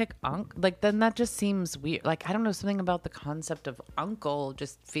would you pick uncle? Like, then that just seems weird. Like, I don't know, something about the concept of uncle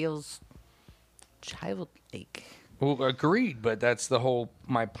just feels childlike. Well, agreed, but that's the whole.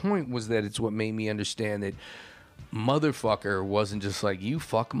 My point was that it's what made me understand that motherfucker wasn't just like you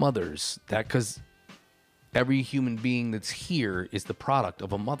fuck mothers. That because every human being that's here is the product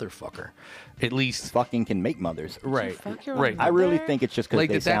of a motherfucker, at least. Fucking can make mothers. Right, fuck your right. own I really Mother? think it's just because Like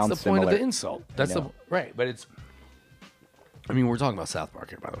they that's sound the similar. point of the insult. That's know? the right, but it's. I mean, we're talking about South Park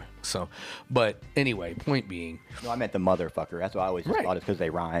here, by the way. So, but anyway, point being, No, I meant the motherfucker. That's why I always just Right. thought it's because they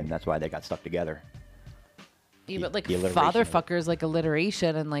rhyme. That's why they got stuck together. Yeah, but like the alliteration father of it. fucker is like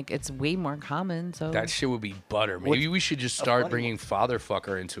alliteration, and like it's way more common. So that shit would be butter. Maybe we should just start bringing father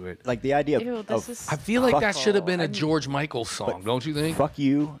fucker into it. Like the idea Ew, of, this of is- I feel like that Fuck. should have been a I mean- George Michael song, don't you think? fuck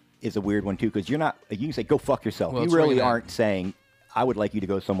you is a weird one too because you're not. You can say go fuck yourself. Well, you it's really really not. aren't saying I would like you to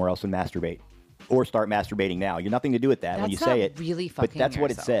go somewhere else and masturbate. or start masturbating now. You're nothing to do with that when you That's say not it. really but fucking that's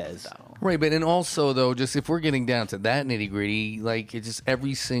what it yourself, says. though. Right, but and also though, just if we're getting down to that nitty gritty, like it's just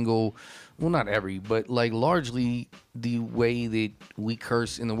every single, well, not every, but like largely the way that we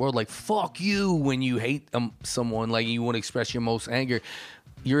curse in the world, like fuck you when you hate someone, like you want to express your most anger.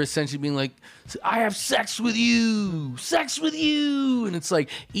 You're essentially being like, I have sex with you, and it's like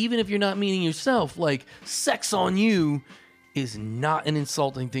even if you're not meaning yourself, like sex on you is not an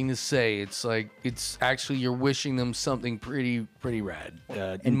insulting thing to say. It's like it's actually you're wishing them something pretty rad.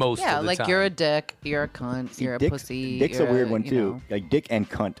 Most Yeah, of the like time. you're a dick, you're a cunt, you're a pussy. Dick's a you're weird one you too. know. Like dick and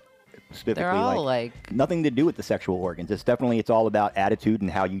cunt specifically. They're all like nothing to do with the sexual organs. It's all about attitude and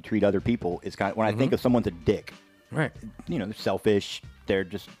how you treat other people. It's kind of when I think of someone's a dick, right. you know, they're selfish. They're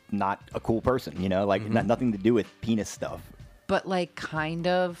just not a cool person. You know, like nothing to do with penis stuff. but like kind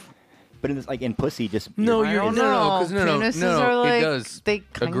of. But in this, like in pussy, just No, I you're don't no, know. because no, Penises no, are like, it does. they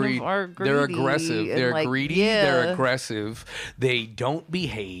kind Agreed. of are They're greedy aggressive. and, They're like, greedy. yeah. They're aggressive. They don't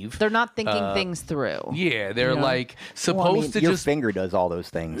behave. They're not thinking things through. Yeah, they're like supposed well, I mean, to your just. finger does all those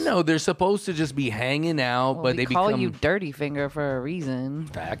things. No, they're supposed to just be hanging out, Well, but we they call become you Dirty Finger for a reason.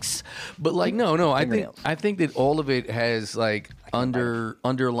 facts. But like, no, Fingernails. I think that all of it has like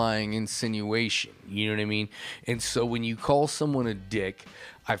underlying insinuation. You know what I mean? And so when you call someone a dick,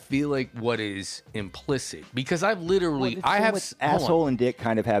 I feel like what is implicit because I've literally I have hold on. asshole and dick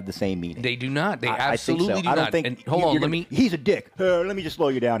kind of have the same meaning. They do not. They I think absolutely so. do I don't not. think. And hold on, you're let gonna- me. He's a dick. Let me just slow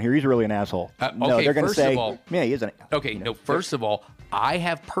you down here. He's really an asshole. No, okay, they're going to first of say, all- yeah, he is an. Okay, you know, no. First of all, I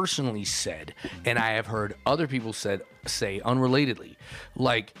have personally said, and I have heard other people say unrelatedly,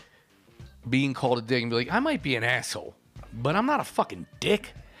 like being called a dick and be like, I might be an asshole, but I'm not a fucking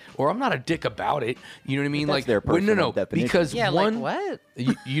dick. Or I'm not a dick about it. You know what I mean? That's Like, their well, no, personal definition. because Yeah, one, like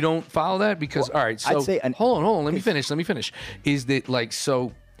what? you don't follow that because all right. So I'd say hold on. Let me finish. Is that like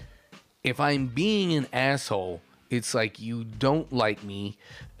so? If I'm being an asshole, it's like you don't like me,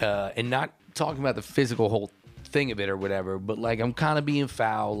 and not talking about the physical whole thing of it or whatever, but like I'm kind of being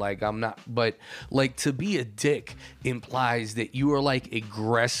foul, like I'm not, but like to be a dick implies that you are like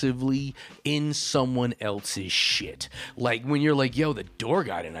aggressively in someone else's shit. Like when you're like, yo, the door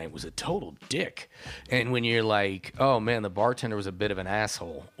guy tonight was a total dick. And when you're like, oh man, the bartender was a bit of an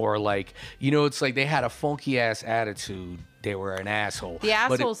asshole. Or like, you know, it's like they had a funky ass attitude. They were an asshole. The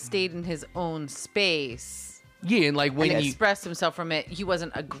But asshole stayed in his own space yeah, and like when and you expressed himself from it. He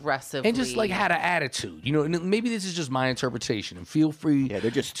wasn't aggressive. and just like had an attitude, you know. And maybe this is just my interpretation, and feel free. Yeah, they're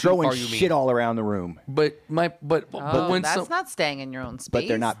just to throwing argue me. shit all around the room, But when that's some not staying in your own space. but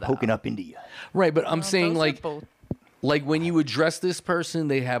they're not though. poking up into you. right, but I'm saying Those are like both- when you address this person,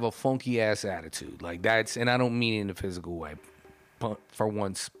 they have a funky ass attitude. Like that's, and I don't mean it in a physical way, for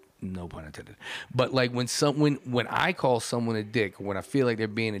once. No pun intended. But like when I call someone a dick, when I feel like they're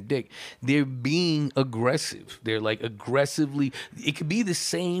being a dick, they're being aggressive. They're like aggressively. It could be the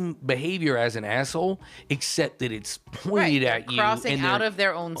same behavior as an asshole, except that it's pointed Right, at they're you, crossing and out they're of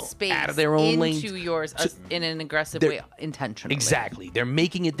their own space, out of their own lane into yours in an aggressive they're- way, intentionally. exactly. They're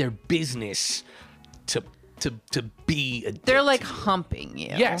making it their business to be a. They're dick like to you. humping you.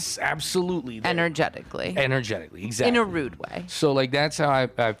 Yes, absolutely. They're- energetically, energetically, exactly. in a rude way. So like that's how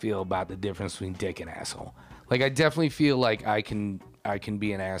I feel about the difference between dick and asshole. Like I definitely feel like I can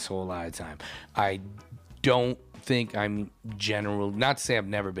be an asshole a lot of the time. I don't think I'm not to say I've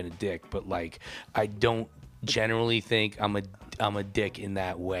never been a dick, but like I don't generally think I'm a dick in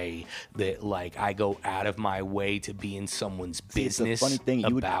that way that like I go out of my way to be in someone's business. It's a funny thing.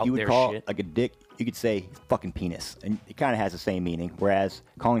 You about would their call shit. like a dick. You could say fucking penis, and it kind of has the same meaning. Whereas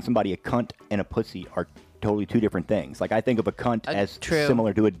calling somebody a cunt and a pussy are totally two different things. Like I think of a cunt as true.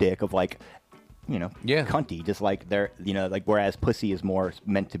 similar to a dick, of like, you know, Yeah. cunty. Just like they're, you know, like whereas pussy is more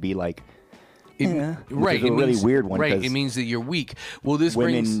meant to be like, yeah, which right. is a it really means, weird one. Right. 'cause It means that you're weak. Well, this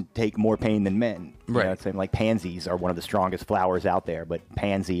women brings. take more pain than men. You Right. know, it's like pansies are one of the strongest flowers out there, but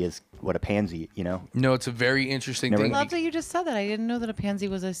pansy is what a pansy, you know. No, it's a very interesting Never thing. I love that you just said that. I didn't know that a pansy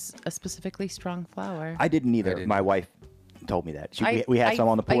was a specifically strong flower. I didn't either. didn't. My wife told me that. We had some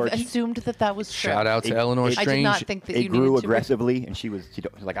on the porch. I assumed that was true. Shout out to It- Eleanor it- I Strange. did not think that It you grew needed to. aggressively, and she was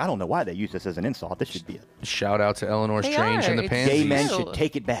like, I don't know why they use this as an insult. This should be Shout out to Eleanor They Strange are. and the It's Pansies. gay men Ew. should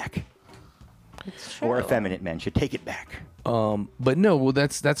take it back, It's true. or effeminate men should take it back. But no, well,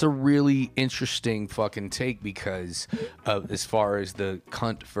 that's a really interesting fucking take because as far as the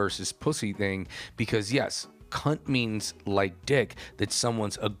cunt versus pussy thing, because yes, cunt means like dick, that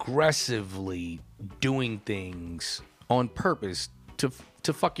someone's aggressively doing things on purpose to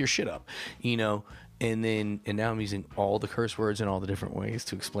fuck your shit up, you know. and now I'm using all the curse words in all the different ways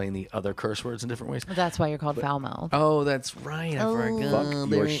to explain the other curse words in different ways. That's why you're called foul mouth. Oh, that's right. I forgot. Fuck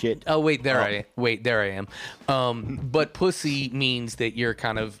your shit. Oh wait, there I am. But pussy means that you're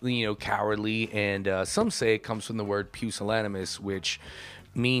kind of cowardly, and some say it comes from the word pusillanimous, which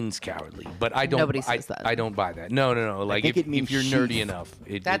means cowardly. But I don't. Nobody says that. I don't buy that. No. Like think it means if you're nerdy sheath. enough,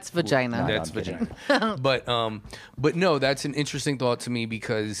 That's vagina. No, That's I'm kidding. vagina. But no, that's an interesting thought to me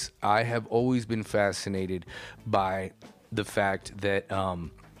because I have always been fascinated by the fact that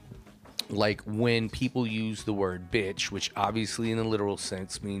like when people use the word bitch, which obviously in a literal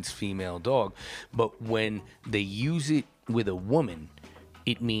sense means female dog, but when they use it with a woman,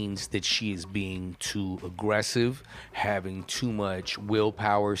 it means that she is being too aggressive, having too much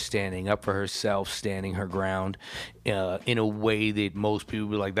willpower, standing up for herself, standing her ground in a way that most people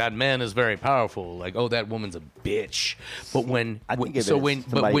be like, that man is very powerful. Like, oh, that woman's a bitch. But when I think of so it as when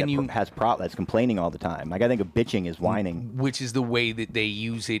somebody but when that you has that's complaining all the time. Like I think of bitching as whining. which is the way that they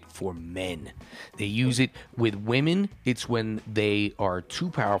use it for men. They use it with women. It's when they are too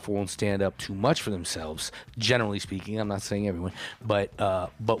powerful and stand up too much for themselves. Generally speaking, I'm not saying everyone, but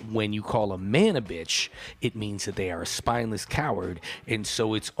when you call a man a bitch, it means that they are a spineless coward. And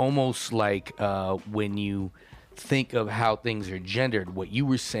so it's almost like when you think of how things are gendered, what you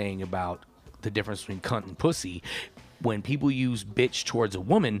were saying about the difference between cunt and pussy, when people use bitch towards a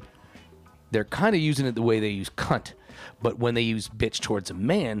woman, they're kind of using it the way they use cunt. But when they use bitch towards a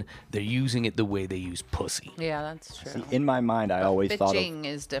man, they're using it the way they use pussy. Yeah, that's true. See, in my mind, I always thought of Bitching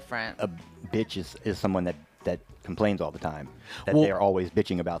is different. a bitch is someone that complains all the time. That Well- they are always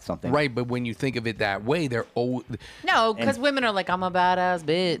bitching about something. Right, but when you think of it that way, they're always... No, because women are like, I'm a badass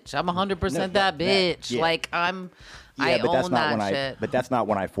bitch. I'm 100% No, that bitch. yeah. Like I Yeah, but that's own not that when shit. but that's not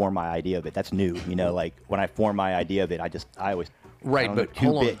when I form my idea of it. That's new. Like when I form my idea of it, I always Right, I don't know, but too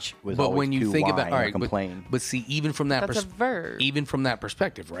hold on. bitch was but always when you too think about whine all or right, complain. but see, even from that That's a verb. even from that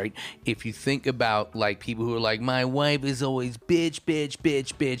perspective, right? If you think about like people who are like, my wife is always bitch, bitch,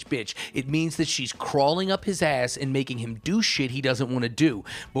 bitch, bitch, bitch, it means that she's crawling up his ass and making him do shit he doesn't want to do.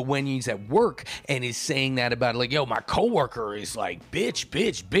 But when he's at work and is saying that about like, yo, my coworker is like bitch,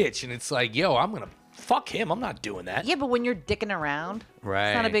 bitch, bitch, and it's like, yo, I'm gonna fuck him. I'm not doing that. Yeah, but when you're dicking around, it's not a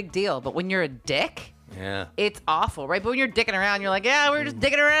Right. big deal. But when you're a dick, Yeah. it's awful, right? But when you're dicking around, you're like, yeah, we're just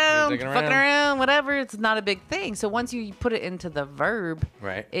dicking around, dicking fucking around. around, whatever. It's not a big thing. So once you put it into the verb,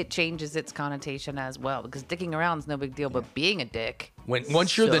 Right. it changes its connotation as well. Because dicking around is no big deal, but being a dick,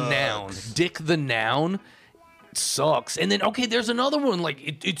 Once you're the noun, dick the noun sucks. And then okay, there's another one like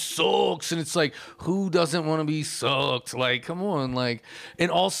it sucks, and it's like who doesn't want to be sucked? Like come on, like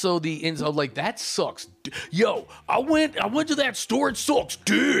and also the ends of like that sucks. Yo, I went to that store. It sucks,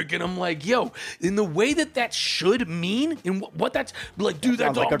 dick. And I'm like, yo, in the way that should mean, and what that's like, dude,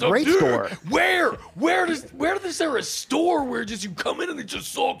 That that's sounds like a all- great dude, store. Where is there a store where just you come in and it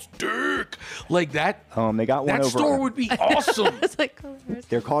just sucks, dick? Like that. They got one That over. store would be awesome. it's like, oh,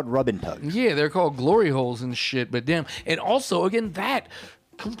 They're called rubbing tugs. Yeah, they're called glory holes and shit, but damn. And also, again, that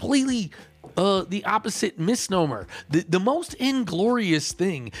completely the opposite misnomer. The most inglorious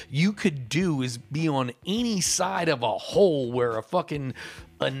thing you could do is be on any side of a hole where a fucking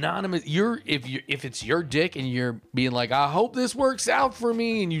anonymous if it's your dick and you're being like, I hope this works out for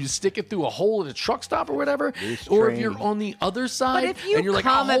me, and you just stick it through a hole at a truck stop or whatever, or if you're on the other side but if you and you're like,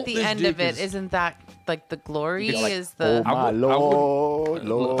 come I at hope the this end dick of it, is- isn't that like the glory? Like, Is oh the my I would- lord,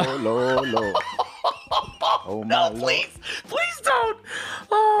 lord, lord. Oh my no, lord. please don't.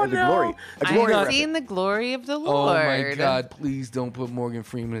 Oh There's no. a glory. A I've glory reference. seen the glory of the Oh Lord. my God! Please don't put Morgan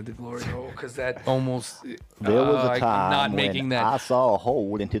Freeman at the glory hole because that almost. There was a I'm time not when making that. I saw a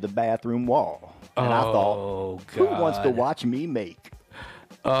hole into the bathroom wall, and I Oh, thought, who wants to God. watch me make?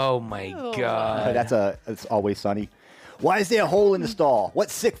 Oh my God! It's always sunny. Why is there a hole in the stall? What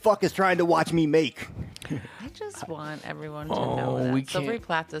sick fuck is trying to watch me make? I just want everyone to Oh, know we that Silvery can't-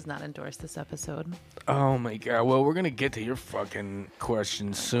 Platt does not endorse this episode. Oh my God! Well, we're gonna get to your fucking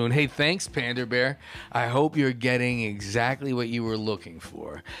questions soon. Hey, thanks, Panda Bear. I hope you're getting exactly what you were looking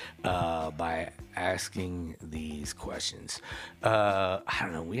for by asking these questions. I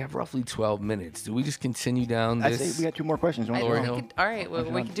don't know. We have roughly 12 minutes. Do we just continue down I this? say we got two more questions. You I wanna Glory go? think Hill? we could, all right,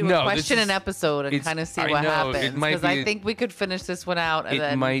 well, we could do No, a this question is- and episode and it's- kind of see I what know, it happens. might Because be I a- think we could finish this one out. And It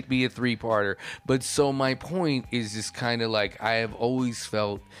then, might be a three-parter. But so my point is just kind of like I have always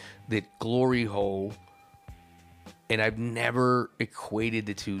felt that glory hole, and I've never equated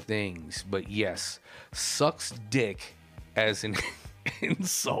the two things. But yes, sucks dick as an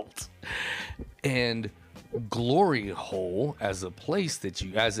insult, and glory hole as a place that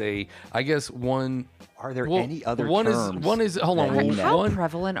you, as a, I guess one Are there Well, any other one terms? is hold on. that Like, mean how One,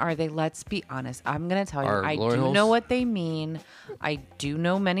 prevalent are they? Let's be honest. I'm gonna tell you, Are I glory do holes? know what they mean. I do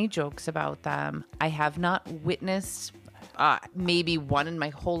know many jokes about them. I have not witnessed maybe one in my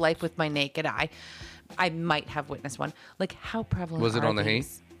whole life with my naked eye. I might have witnessed one. Like, how prevalent Was it are on the Haight?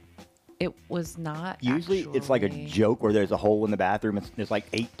 these? It was not. Usually, it's like a actually. joke where there's a hole in the bathroom. There's like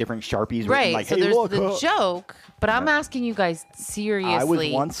 8 different Sharpies written Right. like, So hey, there's look, the joke, but I'm asking you guys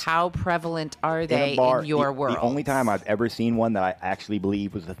seriously, once how prevalent are in they a bar. in your world? The only time I've ever seen one that I actually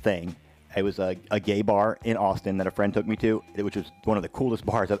believe was a thing, it was a gay bar in Austin that a friend took me to, which was one of the coolest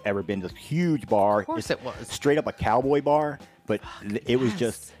bars I've ever been. This huge bar. Of course it was. Straight up a cowboy bar, but it was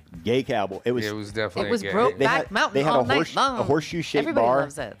just gay cowboy. It was definitely. It was gay. Brokeback Mountain they had all a, night long. a horseshoe-shaped Everybody bar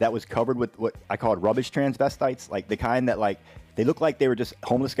loves it. that was covered with what I called rubbish transvestites, like the kind that like they looked like they were just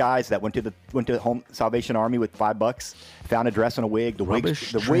homeless guys that went to the home Salvation Army with $5, found a dress and a wig.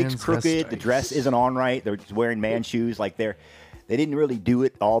 Rubbish The wig's crooked. The transvestites. dress isn't on right. They're just wearing man shoes. Like they didn't really do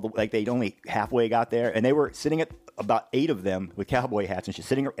it all the like they only halfway got there, and they were sitting at about 8 of them with cowboy hats and shit,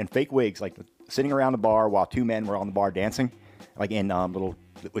 sitting and fake wigs, like sitting around the bar while 2 men were on the bar dancing, like in little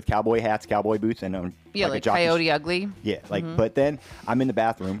with cowboy hats, cowboy boots, and Yeah, a like jockey Coyote Ugly. yeah, like, but then I'm in the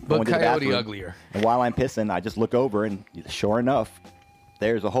bathroom. But going to the Coyote bathroom, uglier. And while I'm pissing, I just look over, and sure enough,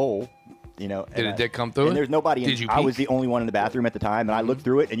 there's a hole. You know, Did and a dick come through And it? there's nobody. Did you I was peek? the only one in the bathroom at the time, and I looked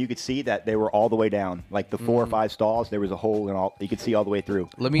through it, and you could see that they were all the way down, like the 4 or 5 stalls. There was a hole, and all you could see all the way through.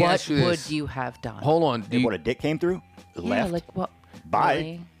 Let me What ask you would this. you have done? Hold on. Do And you, what a dick came through, Yeah, left. like what? Bye.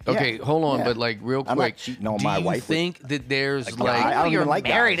 Really? okay, Yeah. hold on, Yeah. but like real I'm not quick. cheating on do my you wife with think that there's a like guy. I don't you were even like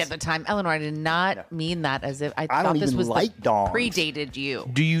married guys. at the time, Eleanor. I did not mean that as if I I thought don't this even was like the dongs. predated you.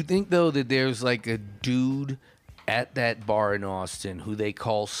 Do you think though that there's like a dude at that bar in Austin who they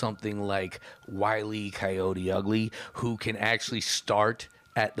call something like Wile E. Coyote Ugly, who can actually start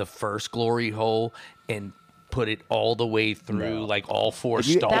at the first glory hole and put it all the way through, No. like all 4 If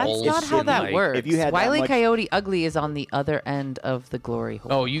you- stalls? That's not how and, that like- works. if you had that Wile E. much- Coyote Ugly is on the other end of the glory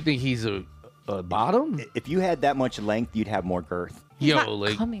hole. Oh, you think he's a bottom? If you had that much length, you'd have more girth. He's Yo, not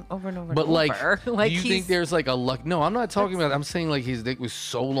like, coming over and over but and like, over. Like do you think he's- there's like a luck? No, I'm not talking about. I'm saying like his dick was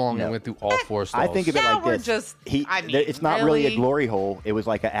so long and No. went through all 4 stalls. I think of it Now like we're this. just- I mean, it's not really a really? glory hole. It was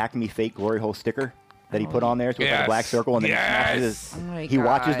like an Acme fake glory hole sticker that he put on there. So it's like a black Yes. circle, and then Yes. Oh my he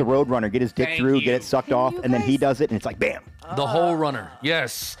watches the God. Roadrunner get his dick Thank through, you. get it sucked Can off, you and then he guys- does it, and it's like bam. the whole runner.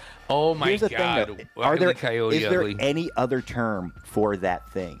 Yes. Oh my Here's the God. thing, though. Are there Wile E. Coyote is there Ugly. any other term for that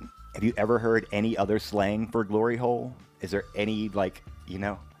thing? Have you ever heard any other slang for glory hole? Is there any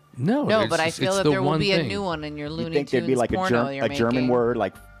No, No, there's but I just- feel it's that the there will one be a thing. new one in your you Looney think there'd be Tunes like porno you're a German making. word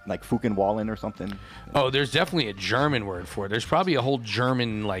like Fuckenwallen or something? Oh, there's definitely a German word for it. There's probably a whole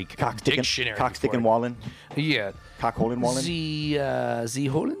German like dictionary. Cockstick for and it. Wallen, Yeah. Cockholenwallen. Sie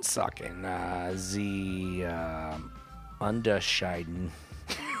Holensacken, Sie Underscheiden.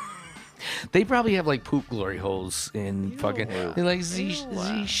 They probably have like poop glory holes in fucking. They're like Sie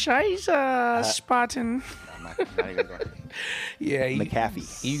Scheiße Spaten. Not even going. Yeah,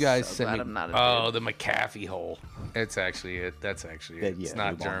 McAfee. You guys So sent glad me. I'm not a Oh, the McAfee hole. That's actually it. That's actually it. Yeah, It's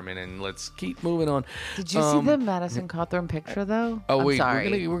not move on. German, and let's keep moving on. Did you see the Madison Cawthorn picture though? Oh I'm wait,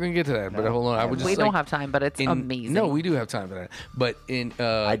 sorry. we're gonna get to that, but hold on. I would just we like, don't have time, but it's amazing. No, we do have time for that. But in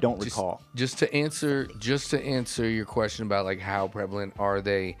I don't just- recall. Just to answer your question about like how prevalent are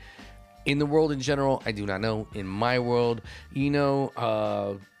they in the world in general, I do not know. In my world,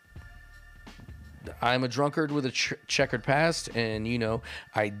 I'm a drunkard with a checkered past, and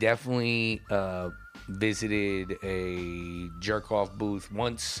I definitely visited a jerk off booth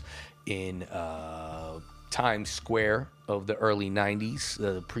once in Times Square of the early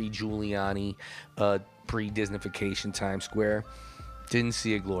 90s, pre-Giuliani, pre-Disneyfication Times Square. Didn't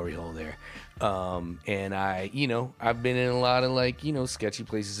see a glory hole there. And I've been in a lot of sketchy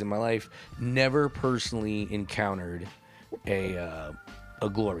places in my life. Never personally encountered a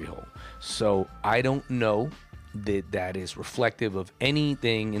glory hole. So I don't know that is reflective of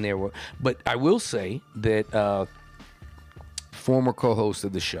anything in there. But I will say that former co-host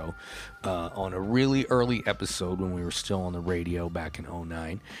of the show on a really early episode when we were still on the radio back in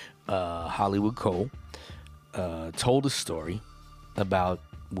 2009, Hollywood Cole told a story about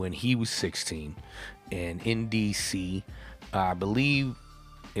when he was 16 and in DC, I believe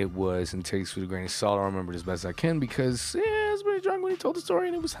it was, and takes with a grain of salt, I remember it as best I can because I was pretty drunk when he told the story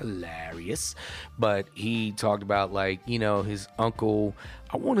and it was hilarious. But he talked about his uncle,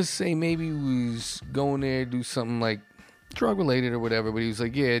 I want to say maybe he was going there to do something like drug related or whatever, but he was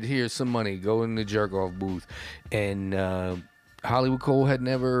like, yeah, here's some money, go in the jerk off booth. And Hollywood Cole had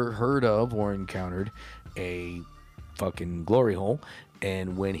never heard of or encountered a fucking glory hole.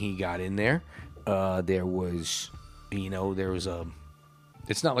 And when he got in there, there was a.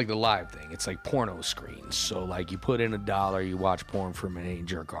 It's not like the live thing. It's like porno screens. So like you put in $1, you watch porn for a minute, and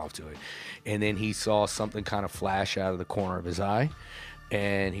jerk off to it. And then he saw something kind of flash out of the corner of his eye,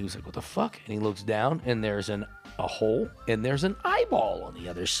 and he was like, "What the fuck?" And he looks down, and there's a hole, and there's an eyeball on the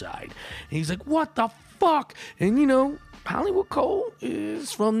other side. And he's like, "What the fuck?" And Hollywood Cole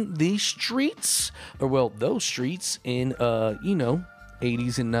is from these streets, or well, those streets in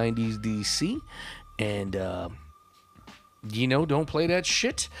 80s and 90s DC, and don't play that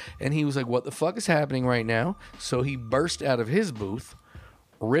shit. And he was like, "What the fuck is happening right now?" So he burst out of his booth,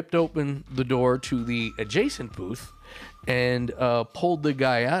 ripped open the door to the adjacent booth, and pulled the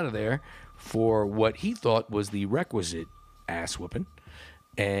guy out of there for what he thought was the requisite ass whooping.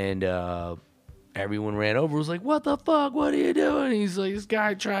 And everyone ran over, was like, "What the fuck? What are you doing?" He's like, "This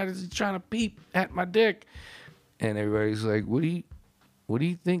guy trying to peep at my dick." And everybody's like, "What do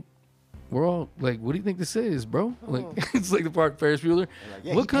you think?" We're all like, "What do you think this is, bro?" Like, it's like the part Ferris Bueller. Like,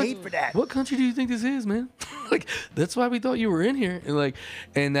 yeah, what he paid for that. What country do you think this is, man? Like, that's why we thought you were in here.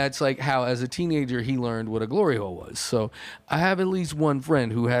 And that's like how, as a teenager, he learned what a glory hole was. So I have at least one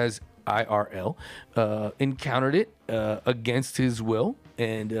friend who has IRL encountered it against his will,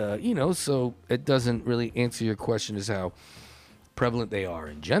 and so it doesn't really answer your question as how prevalent they are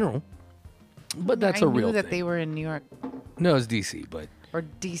in general. But that's a real I knew that thing. they were in New York No, it's DC, but. or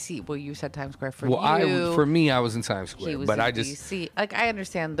DC. Well, you said Times Square for Well, you. for me, I was in Times he Square, was but in I just DC. Like, I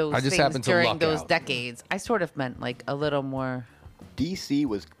understand those I just things happened to during luck those out. decades. I sort of meant like a little more. DC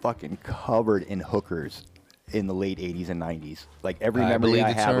was fucking covered in hookers in the late 80s and 90s. Like every I memory believe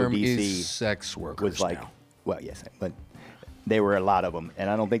I the have of term DC is sex workers was like, now. well, yes, but there were a lot of them, and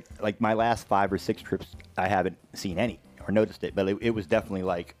I don't think like my last 5 or 6 trips I haven't seen any or noticed it, but it was definitely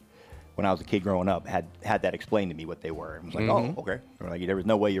like when I was a kid growing up had that explained to me what they were. And I was like, oh, okay. Or like there was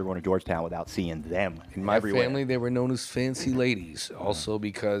no way you were going to Georgetown without seeing them. My everywhere. family, they were known as fancy ladies, also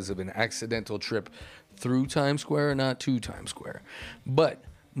because of an accidental trip through Times Square, not to Times Square. But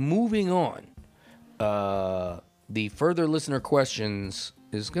moving on, the further listener questions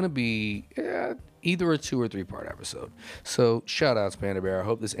is going to be either a 2 or 3 part episode. So shout outs, Panda Bear. I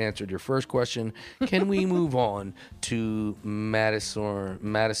hope this answered your first question. Can we move on to Madison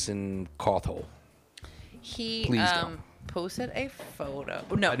Cawthole? He Please don't. posted a photo.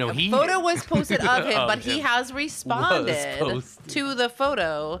 No, No, a he photo did. was posted of him, but he him. has responded posted. to the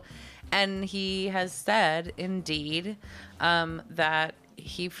photo, and he has said, indeed, that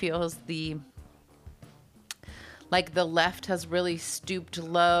he feels the left has really stooped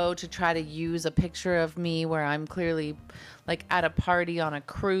low to try to use a picture of me where I'm clearly like at a party on a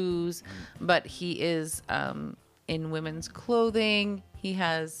cruise, but he is in women's clothing. He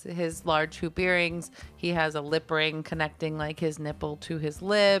has his large hoop earrings. He has a lip ring connecting like his nipple to his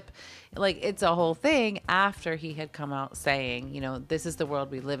lip. Like, it's a whole thing after he had come out saying, this is the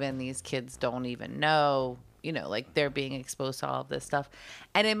world we live in. These kids don't even know. Like they're being exposed to all of this stuff.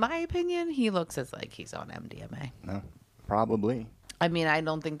 And in my opinion, he looks as like he's on MDMA. No, probably. I mean, I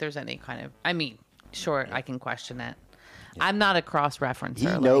don't think there's any kind of, sure, I can question it. I'm not a cross-referencer. He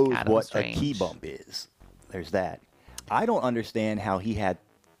like knows Adam what Strange. a key bump is. There's that. I don't understand how he had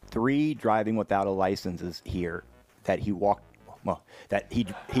 3 driving without a licenses here that he walked, well, that he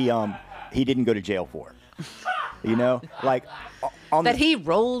didn't go to jail for. Like on That he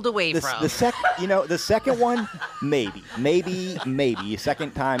rolled away from. the second one, maybe.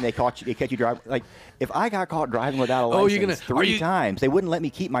 Second time they catch you driving. Like if I got caught driving without a license 3 times, they wouldn't let me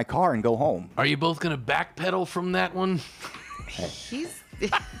keep my car and go home. Are you both going to backpedal from that one? He's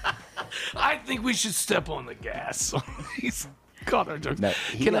I think we should step on the gas. He's caught our jokes. No,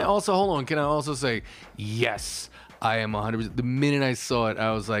 Can I also say, yes, I am 100%. The minute I saw it,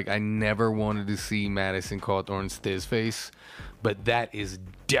 I was like, I never wanted to see Madison Cawthorn's Thiz face, but that is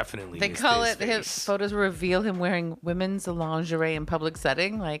definitely They his call Thiz it, his face. photos reveal him wearing women's lingerie in public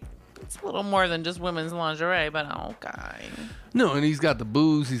setting. Like, it's a little more than just women's lingerie, but okay. No, and he's got the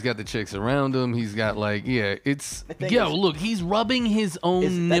booze, he's got the chicks around him, he's got it's thing is- look, he's rubbing his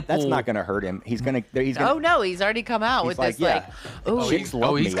own nipple. That's not going to hurt him. He's going to. Oh, no, he's already come out with like, this, yeah. like, oh, Chicks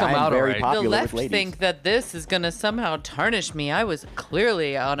love he's me. come I am out very alright. the popular left with ladies. think that this is going to somehow tarnish me. I was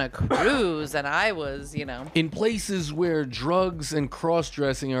clearly on a cruise, and I was, In places where drugs and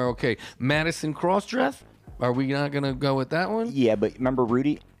cross-dressing are okay. Madison cross-dress? Are we not going to go with that one? Yeah, but remember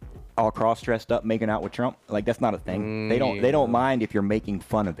Rudy, all cross-dressed up, making out with Trump? Like that's not a thing. They don't mind if you're making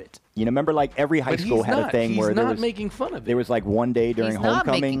fun of it. Remember like every high But school he's had not. a thing He's where there not was making fun of it. There was like one day during He's not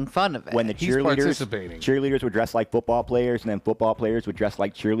homecoming making fun of it. when the He's participating. cheerleaders would dress like football players, and then football players would dress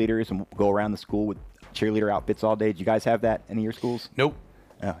like cheerleaders and go around the school with cheerleader outfits all day. Did you guys have that in any of your schools? Nope.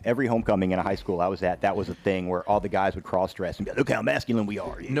 Every homecoming in a high school I was at, that was a thing where all the guys would cross-dress and be like, look how masculine we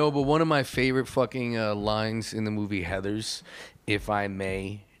are. Yeah. No, but one of my favorite fucking lines in the movie Heathers, if I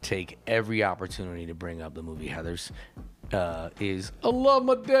may take every opportunity to bring up the movie Heathers, is I love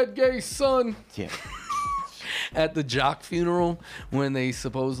my dead gay son. Yeah. At the jock funeral when they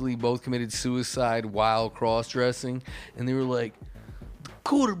supposedly both committed suicide while cross-dressing, and they were like, the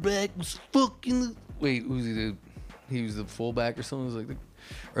quarterback was fucking... Wait, who's he? He was the fullback or something? It was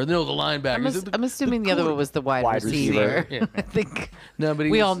like the linebacker. I'm assuming the other one was the wide receiver. Yeah. I think No, but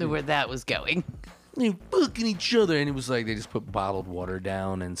we all knew where that was going. They were fucking each other, and it was like they just put bottled water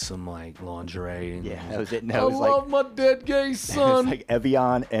down and some like lingerie. And Yeah, that was it. I No, it was love like, my dead gay it was son. like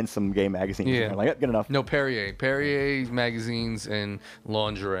Evian and some gay magazines. Yeah. I'm like, good enough. No, Perrier magazines and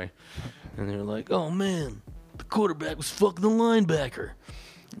lingerie, and they were like, "Oh man, the quarterback was fucking the linebacker."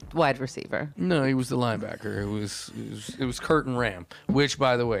 Wide receiver. No, he was the linebacker. It was Kurt and Ram. Which,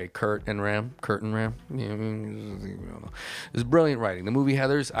 by the way, Kurt and Ram. Yeah, it's brilliant writing. The movie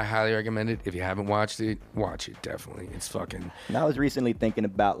Heathers, I highly recommend it. If you haven't watched it, watch it. Definitely, it's fucking. And I was recently thinking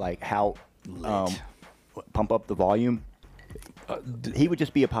about like how pump up the volume. He would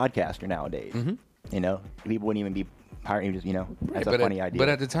just be a podcaster nowadays. You know, people wouldn't even be hiring him. Just that's a funny idea. But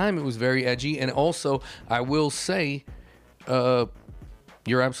at the time, it was very edgy, and also, I will say,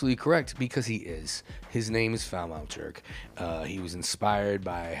 you're absolutely correct because he is. His name is Foul-Mouthed Jerk. He was inspired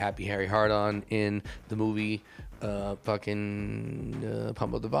by Happy Harry Hardon in the movie Pump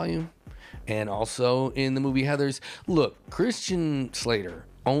Up the Volume. And also in the movie Heathers. Look, Christian Slater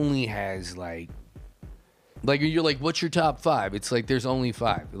only has like you're like, what's your top 5? It's like there's only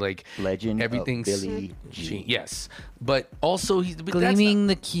 5. Like Legend everything's of Billie Jean. Yes. But also he's Gleaming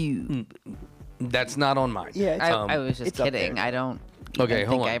the cube. that's not on mine. Yeah, it's, I was just it's up kidding. there. I don't Okay, even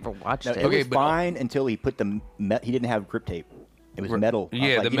hold think on. I ever watched No, it. it Okay, was but- fine until he put he didn't have grip tape. It was metal. I was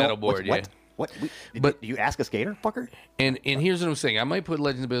Yeah, like, the metal board, yeah. What? But- Did you ask a skater, fucker? And here's what I'm saying. I might put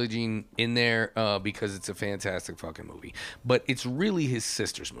Legend of Billie Jean in there because it's a fantastic fucking movie. But it's really his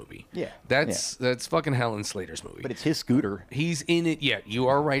sister's movie. Yeah, That's fucking Helen Slater's movie. But it's his scooter. He's in it. Yeah, you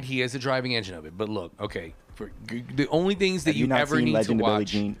are right. He has the driving engine of it. But look, okay. The only things that Have you not ever seen need Legend to of Billie watch.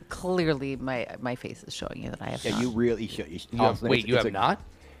 Jean? Clearly, my face is showing you that I have Yeah, not. you really should. Wait, you have not?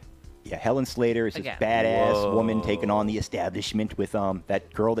 Yeah, Helen Slater is this Again. badass woman taking on the establishment with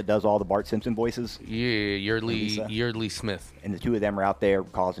that girl that does all the Bart Simpson voices, Yeah, Lisa. Yeardley Smith. and the two of them are out there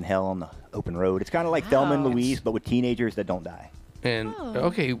causing hell on the open road. It's kind of like Thelma and Wow. Louise, but with teenagers that don't die. And Oh.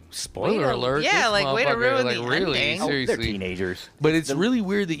 okay, spoiler Way to- alert. yeah, this like, way to motherfucker, ruin like, the really, ending. Oh, seriously. they're teenagers. But it's really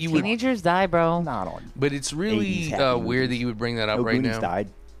weird that you would. Teenagers die, bro. Not on. But it's 80s really happy weird movies. that you would bring that up No right Goonies now. died.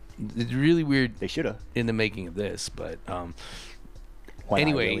 It's really weird They should have. in the making of this, but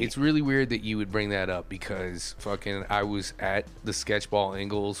anyway, it's really weird that you would bring that up because fucking I was at the Sketchball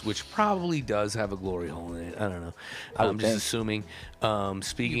Ingalls, which probably does have a glory hole in it. I don't know. I I'm would just think. assuming.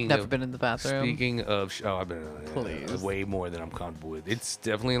 Speaking Never of, been in the bathroom? Speaking of, I've been Please. way more than I'm comfortable with. It's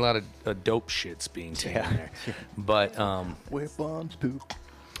definitely a lot of dope shits being taken Yeah. there, but Where bums poop.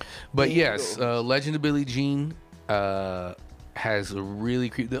 But yes, Legend of Billie Jean has a really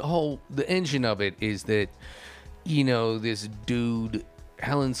the engine of it is that this dude,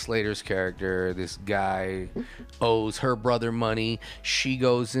 Helen Slater's character, this guy owes her brother money. She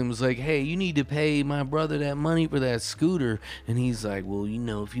goes and was like, hey, you need to pay my brother that money for that scooter. And he's like, well,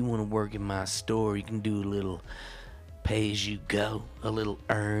 if you want to work in my store, you can do a little pay as you go, a little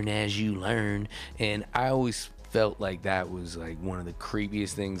earn as you learn. And I always felt like that was like one of the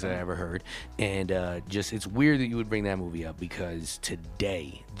creepiest things I ever heard. And it's weird that you would bring that movie up because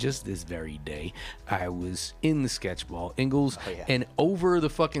today, just this very day, I was in the Sketchball Ingalls, and over the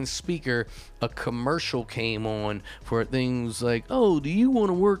fucking speaker, a commercial came on for things like, oh, do you want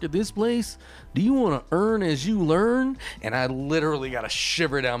to work at this place? Do you want to earn as you learn? And I literally got a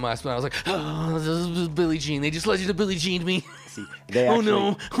shiver down my spine. I was like, oh, this is Billie Jean. They just Legend of Billie Jean me. See, they Oh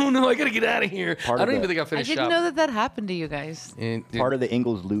actually, no, I gotta get out of here. I Part don't of even the- think I I finished didn't up. know that happened to you guys. And part of the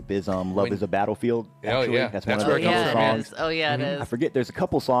Ingalls loop is Love When- is a Battlefield. Oh, Actually. yeah. That's That's one where of it the comes Ingalls from, yeah. songs. Oh yeah, it I is. forget. There's a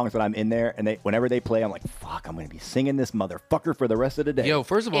couple songs that I'm in there, and whenever they play, I'm like, "Fuck!" I'm gonna be singing this motherfucker for the rest of the day. Yo,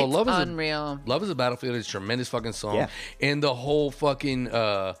 first of all, It's Love unreal. Love is a Battlefield is a tremendous fucking song. Yeah. And the whole fucking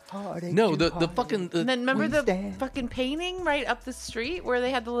Heartache no, to the fucking And then remember We the stand. fucking painting right up the street where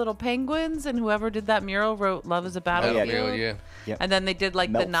they had the little penguins and whoever did that mural wrote "Love is a Battlefield." Battlefield, yeah. Yep. And then they did like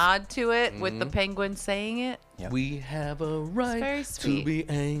the Melts. nod to it with the penguin saying it. Yep. We have a very right to sweet. be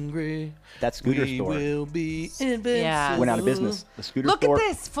angry. That scooter we store will be invincible. Yeah. went out of business. The scooter Look store. at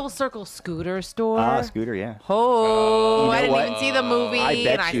this full circle scooter store. Scooter, yeah. Oh, You know I didn't what? even see the movie, I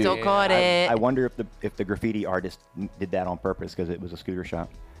bet and I you. still caught it. I wonder if the graffiti artist did that on purpose because it was a scooter shop.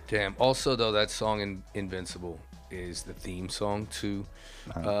 Damn. Also, though, that song Invincible is the theme song to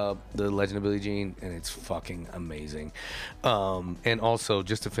The Legend of Billie Jean, and it's fucking amazing. And also,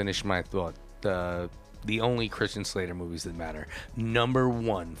 just to finish my thought, the only Christian Slater movies that matter. Number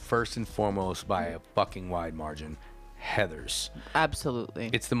one, first and foremost, by a fucking wide margin, Heathers. Absolutely.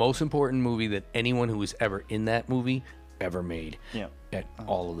 It's the most important movie that anyone who was ever in that movie ever made. Yeah. At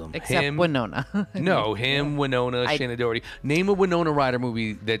all of them. Except Him, Winona. No, him, Winona, Shannon Doherty. Name a Winona Ryder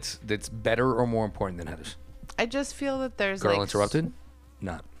movie that's better or more important than Heathers. I just feel that there's Girl like Interrupted?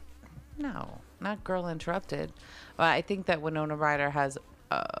 Not. No, not Girl Interrupted. I think that Winona Ryder has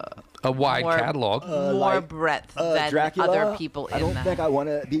A wide more, catalog. more like, breadth than Dracula. other people in I don't that. think I want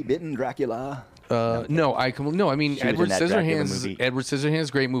to be bitten, Dracula. No, I mean She was Edward in that Dracula Scissorhands. movie. Edward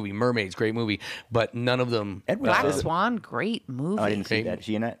Scissorhands, great movie. Mermaids, great movie. But none of them. Edward Black Scissorhands. Swan, great movie. Oh, I didn't see Okay. that. Is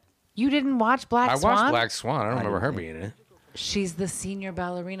she in that? You didn't watch Black I Swan? watched Black Swan. I don't remember her didn't being in it. She's the senior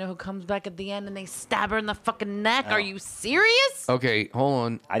ballerina who comes back at the end and they stab her in the fucking neck. Oh. Are you serious? Okay, hold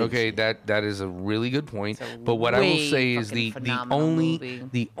on. I didn't Okay, see it. that is a really good point. It's a But what I will way say is fucking the phenomenal only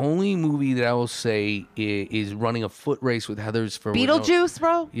movie. movie that I will say is running a foot race with Heathers for Beetlejuice,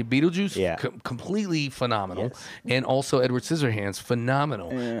 bro. Yeah, Beetlejuice, Yeah. completely phenomenal, Yes. and also Edward Scissorhands,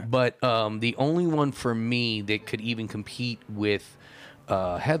 phenomenal. Yeah. But the only one for me that could even compete with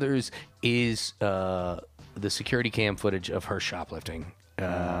Heathers is the security cam footage of her shoplifting.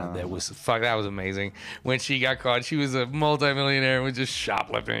 That was amazing. When she got caught, she was a multimillionaire and was just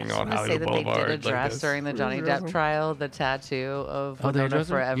shoplifting on I'm gonna say Hollywood that they Boulevard. did like address this. during the Johnny Depp trial the tattoo of Oh, they Winona addressed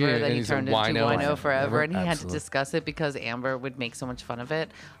it? Forever Yeah, that and he he said turned into Wino Wino Forever, and he had to Absolutely. discuss it because Amber would make so much fun of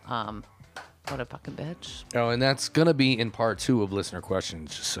it. What a fucking bitch. Oh, and that's gonna be in part 2 of listener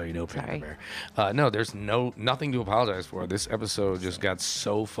questions, just so you know, Panda Sorry. Bear. No, there's nothing to apologize for. This episode just got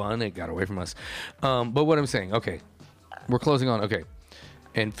so fun, it got away from us. But what I'm saying, okay, we're closing on. Okay,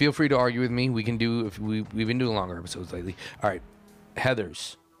 and feel free to argue with me. We can do if we've been doing longer episodes lately. All right,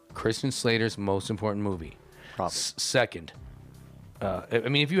 Heathers, Christian Slater's most important movie. Probably. Second, I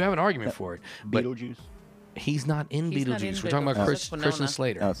mean, if you have an argument for it, but Beetlejuice. he's not in He's not Beetlejuice. in We're talking about Beetlejuice. Christian That's Winona.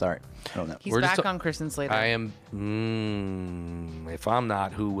 Slater. Oh, sorry. I don't know. He's We're back just on Christian Slater. I am. If I'm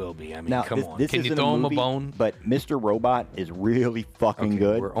not, who will be? I mean, Now, come this, on. this Can you isn't throw him a movie, bone? But Mr. Robot is really fucking Okay,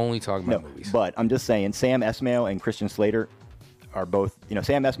 good. We're only talking No, about movies. but I'm just saying, Sam Esmail and Christian Slater are both.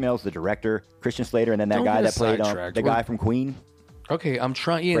 Sam Esmail's the director, Christian Slater, and then that Don't guy get that us played sidetracked. the We're- guy from Queen. Okay, I'm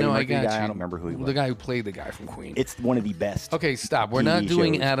trying. Yeah, Freddie no, I Mercury got guy, you. I don't remember who he was. The guy who played the guy from Queen. It's one of the best. Okay, stop. We're TV not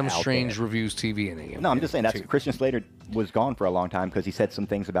doing shows Adam out Strange there. reviews TV anymore. No, I'm just saying that's Christian Slater was gone for a long time because he said some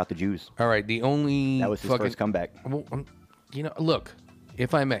things about the Jews. All right, the only That was his fucking, first comeback. Well, look,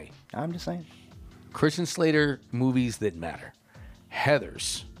 if I may, I'm just saying. Christian Slater movies that matter: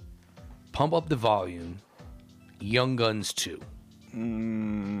 Heathers, Pump Up the Volume, Young Guns 2.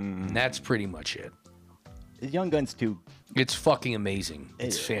 And that's pretty much it. Young Guns 2. It's fucking amazing.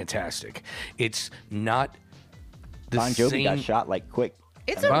 It's fantastic. It's not the Bon Jovi same. got shot like quick.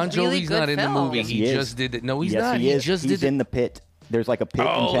 It's a Bon really Jovi's good not in the film. movie. Yes, He he is. just did it. No, he's Yes, not. he is. Just He's did in the pit. There's like a pit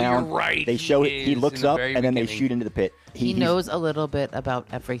Oh, in town. you're right. They show He it. He is looks in the up very and then they beginning. shoot into the pit. He knows a little bit about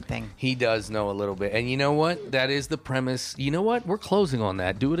everything. He does know a little bit. And you know what? That is the premise. You know what? We're closing on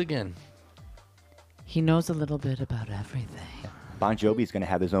that. Do it again. He knows a little bit about everything. Bon Jovi's going to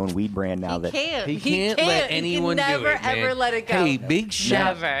have his own weed brand now. He can't. He can't let anyone he can never, do it, man. ever let it go. Hey, big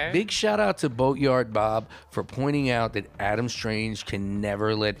shout out to Boatyard Bob for pointing out that Adam Strange can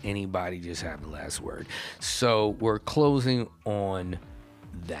never let anybody just have the last word. So we're closing on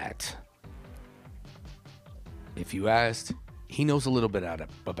that. If you asked, he knows a little bit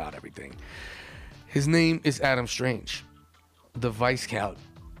about everything. His name is Adam Strange, the Vice Scout,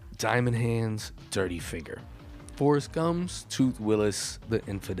 Diamond Hands, Dirty Finger. Forrest Gum's Tooth Willis, the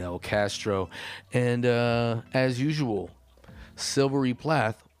infidel Castro, and as usual, Silvery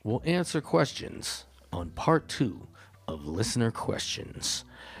Plath will answer questions on part 2 of Listener Questions.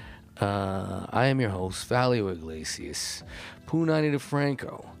 I am your host, Valio Iglesias, Punani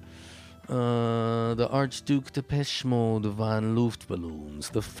DeFranco, the Archduke Depeche Mode Von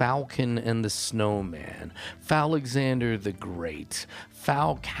Luftballons, the Falcon and the Snowman, Falexander the Great,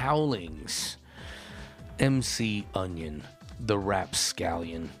 Foul Cowlings, MC Onion, the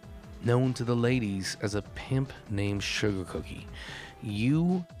Rapscallion, known to the ladies as a pimp named Sugar Cookie.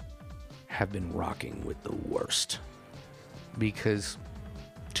 You have been rocking with the worst. because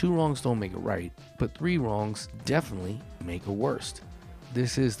 2 wrongs don't make it right, but 3 wrongs definitely make a worst.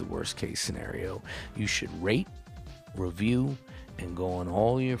 This is the worst case scenario. You should rate, review, and go on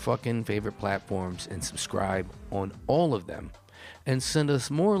all your fucking favorite platforms and subscribe on all of them. And send us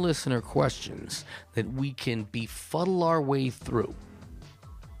more listener questions that we can befuddle our way through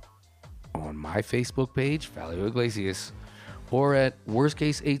on my Facebook page, Valio Iglesias, or at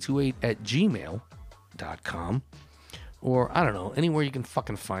worstcase828@gmail.com, or I don't know, anywhere you can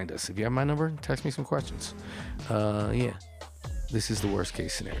fucking find us. If you have my number, text me some questions. Yeah, this is the worst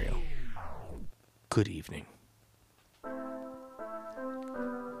case scenario. Good evening.